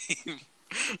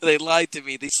 They lied to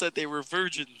me. They said they were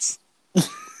virgins.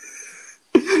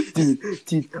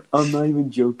 Dude, I'm not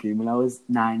even joking. When I was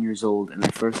 9 years old and I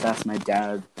first asked my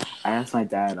dad, I was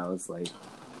like,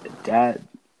 Dad,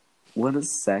 what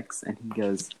is sex? And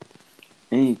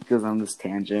he goes on this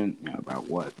tangent, about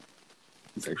what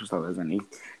sexual stuff is, and he's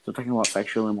talking about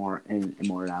sexual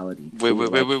immorality.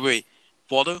 Wait.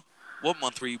 Waldo, what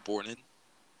month were you born in?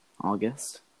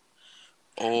 August.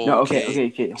 Oh, no,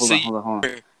 okay. Hold on. No.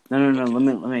 Okay.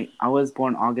 Let me. I was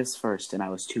born August 1st, and I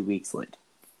was 2 weeks late.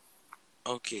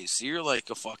 Okay, so you're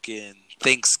like a fucking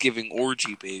Thanksgiving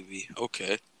orgy baby.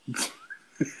 Okay.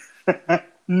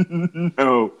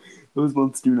 No, those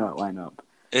months do not line up.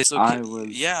 It's okay.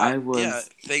 I was.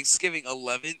 Thanksgiving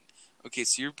 11. Okay,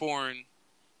 so you're born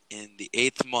in the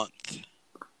 8th month.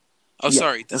 Oh, yeah,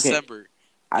 sorry, December.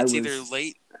 Okay. It's either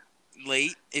late.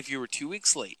 If you were 2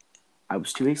 weeks late. I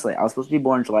was 2 weeks late. I was supposed to be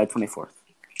born July 24th.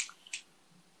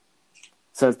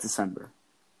 So it's December.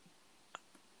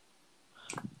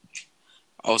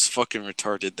 I was fucking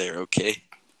retarded there. Okay.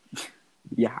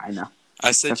 Yeah, I know.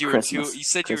 I said you were 2. You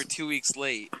said you were 2 weeks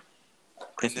late,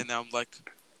 and then I'm like,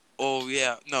 oh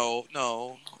yeah, no.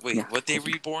 Wait, yeah, what day were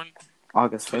you born?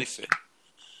 August 25th.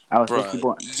 I was supposed to be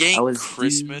born. I was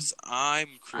Christmas.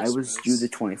 I'm Christmas. I was due the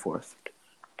 24th.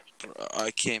 Bruh, I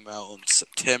came out on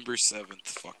September 7th,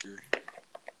 fucker.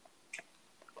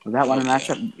 Well, that one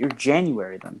match up. You're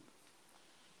January then.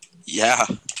 Yeah.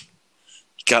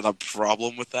 Got a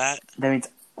problem with that? Wait.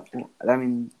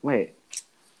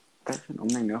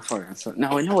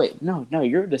 No,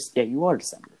 you're just, yeah, you are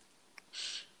December.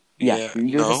 Yeah,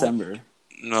 you're December.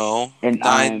 No. And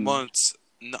 9 months.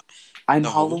 No. I'm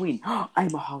Halloween.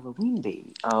 I'm a Halloween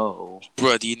baby. Oh.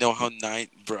 Bruh, do you know how 9,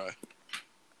 bruh?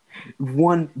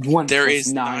 1 there plus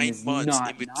is 9 9 is months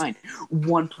not 9.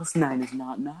 1 plus 9 is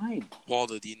not 9.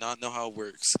 Waldo, do you not know how it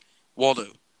works? Waldo,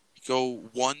 go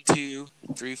 1, 2,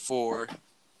 3, 4,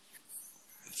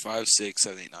 5, 6,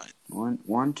 7, 8, 9.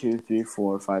 1, 2, 3,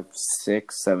 4, 5,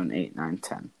 6, 7, 8, 9,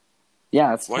 10. Yeah,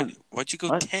 that's 10. Why'd you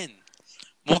go 10?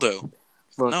 Waldo.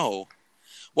 Look. No.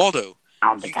 Waldo.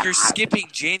 You're skipping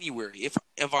January.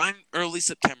 If I'm early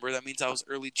September, that means I was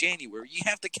early January. You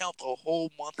have to count the whole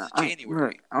month of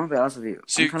January. I'm gonna be honest with you.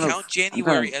 So you count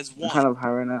January as 1. I'm kind of high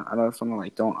right now. I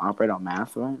don't operate on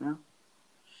math right now.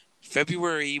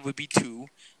 February would be 2.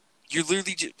 You're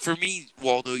literally for me,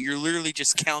 Waldo. You're literally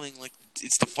just counting like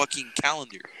it's the fucking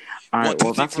calendar. All 1, right, 2,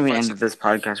 well, 3, that's 4, gonna be 5, the end of 6. this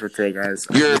podcast for today, guys.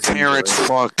 Your parents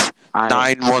fucked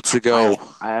 9 months ago.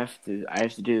 I have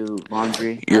to do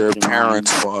laundry. Your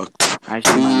parents fucked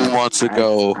 2 months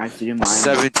ago. I have to do mine.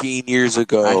 17 years I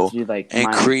ago. have to do like And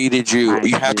mine. created you.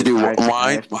 You have to do mine.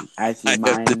 I have to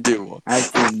do mine. I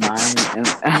have to do mine. And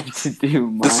I have to do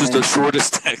mine. This is the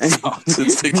shortest text talk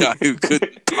since the guy who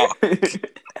couldn't talk.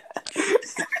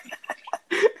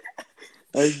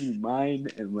 I do mine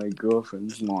and my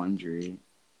girlfriend's laundry.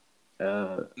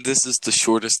 This is the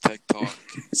shortest tech talk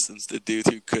since the dude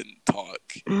who couldn't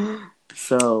talk.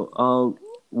 So,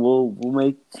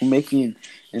 we're making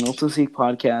an Ultimate Week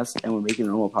podcast, and we're making a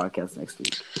normal podcast next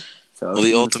week. So Well,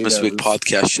 the Ultimate Week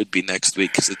podcast should be next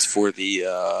week because it's for the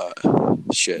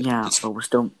shit. Yeah, but we're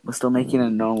still making a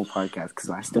normal podcast because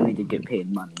I still need to get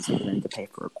paid money, so I need to pay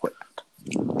for equipment.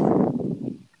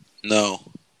 No.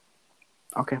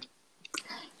 Okay.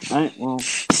 All right. Well,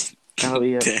 that'll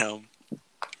be it. Damn.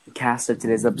 The cast of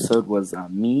today's episode was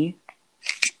me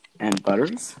and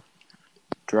Butters,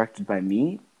 directed by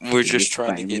me. We're just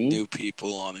trying to get new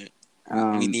people on it.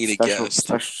 We need a guest.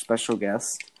 Special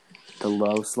guest, the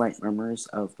low, slight murmurs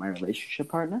of my relationship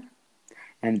partner,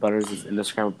 and Butters'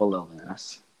 indescribable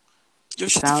loneliness. Yo,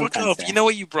 shut the fuck up. You know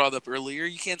what you brought up earlier?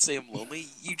 You can't say I'm lonely.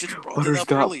 You just brought Butters it up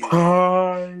got earlier.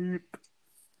 pipe.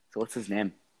 So what's his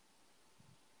name?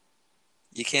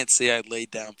 You can't say I laid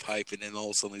down pipe and then all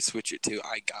of a sudden switch it to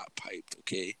I got piped,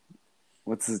 okay?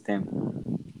 What's his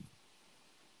name?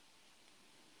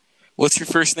 What's your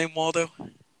first name, Waldo?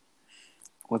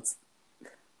 What's...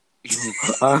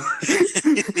 I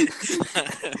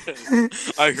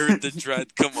heard the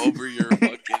dread come over your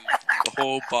fucking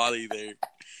whole body there.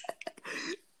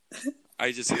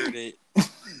 I just heard it.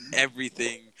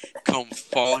 Everything come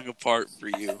falling apart for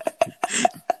you.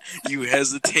 You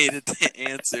hesitated to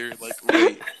answer, like,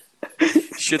 wait,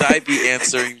 should I be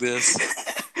answering this?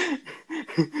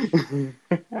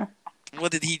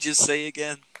 What did he just say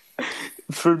again?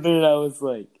 For a minute, I was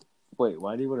like, wait,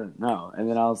 why do you want to know? And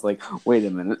then I was like, wait a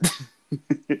minute.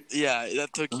 Yeah,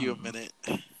 that took you a minute.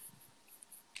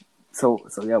 So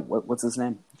yeah, what's his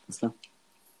name?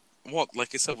 Well,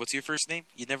 like I said, what's your first name?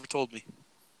 You never told me.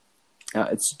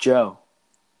 It's Joe.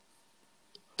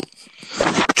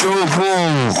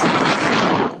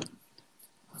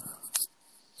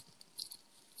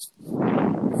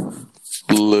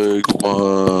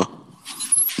 Ligma.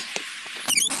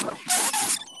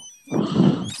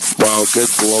 Wow, good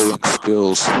blowing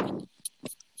skills.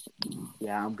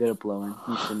 Yeah, I'm good at blowing.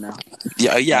 You should know.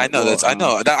 Yeah, I know. I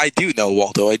know. I do know,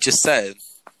 Waldo. I just said.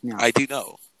 Yeah. I do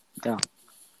know. Yeah.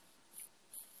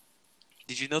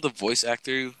 Did you know the voice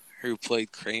actor who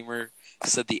played Kramer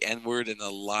said the N-word in a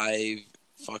live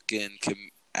fucking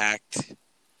act?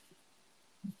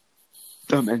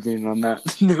 I'm ending on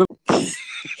that. No.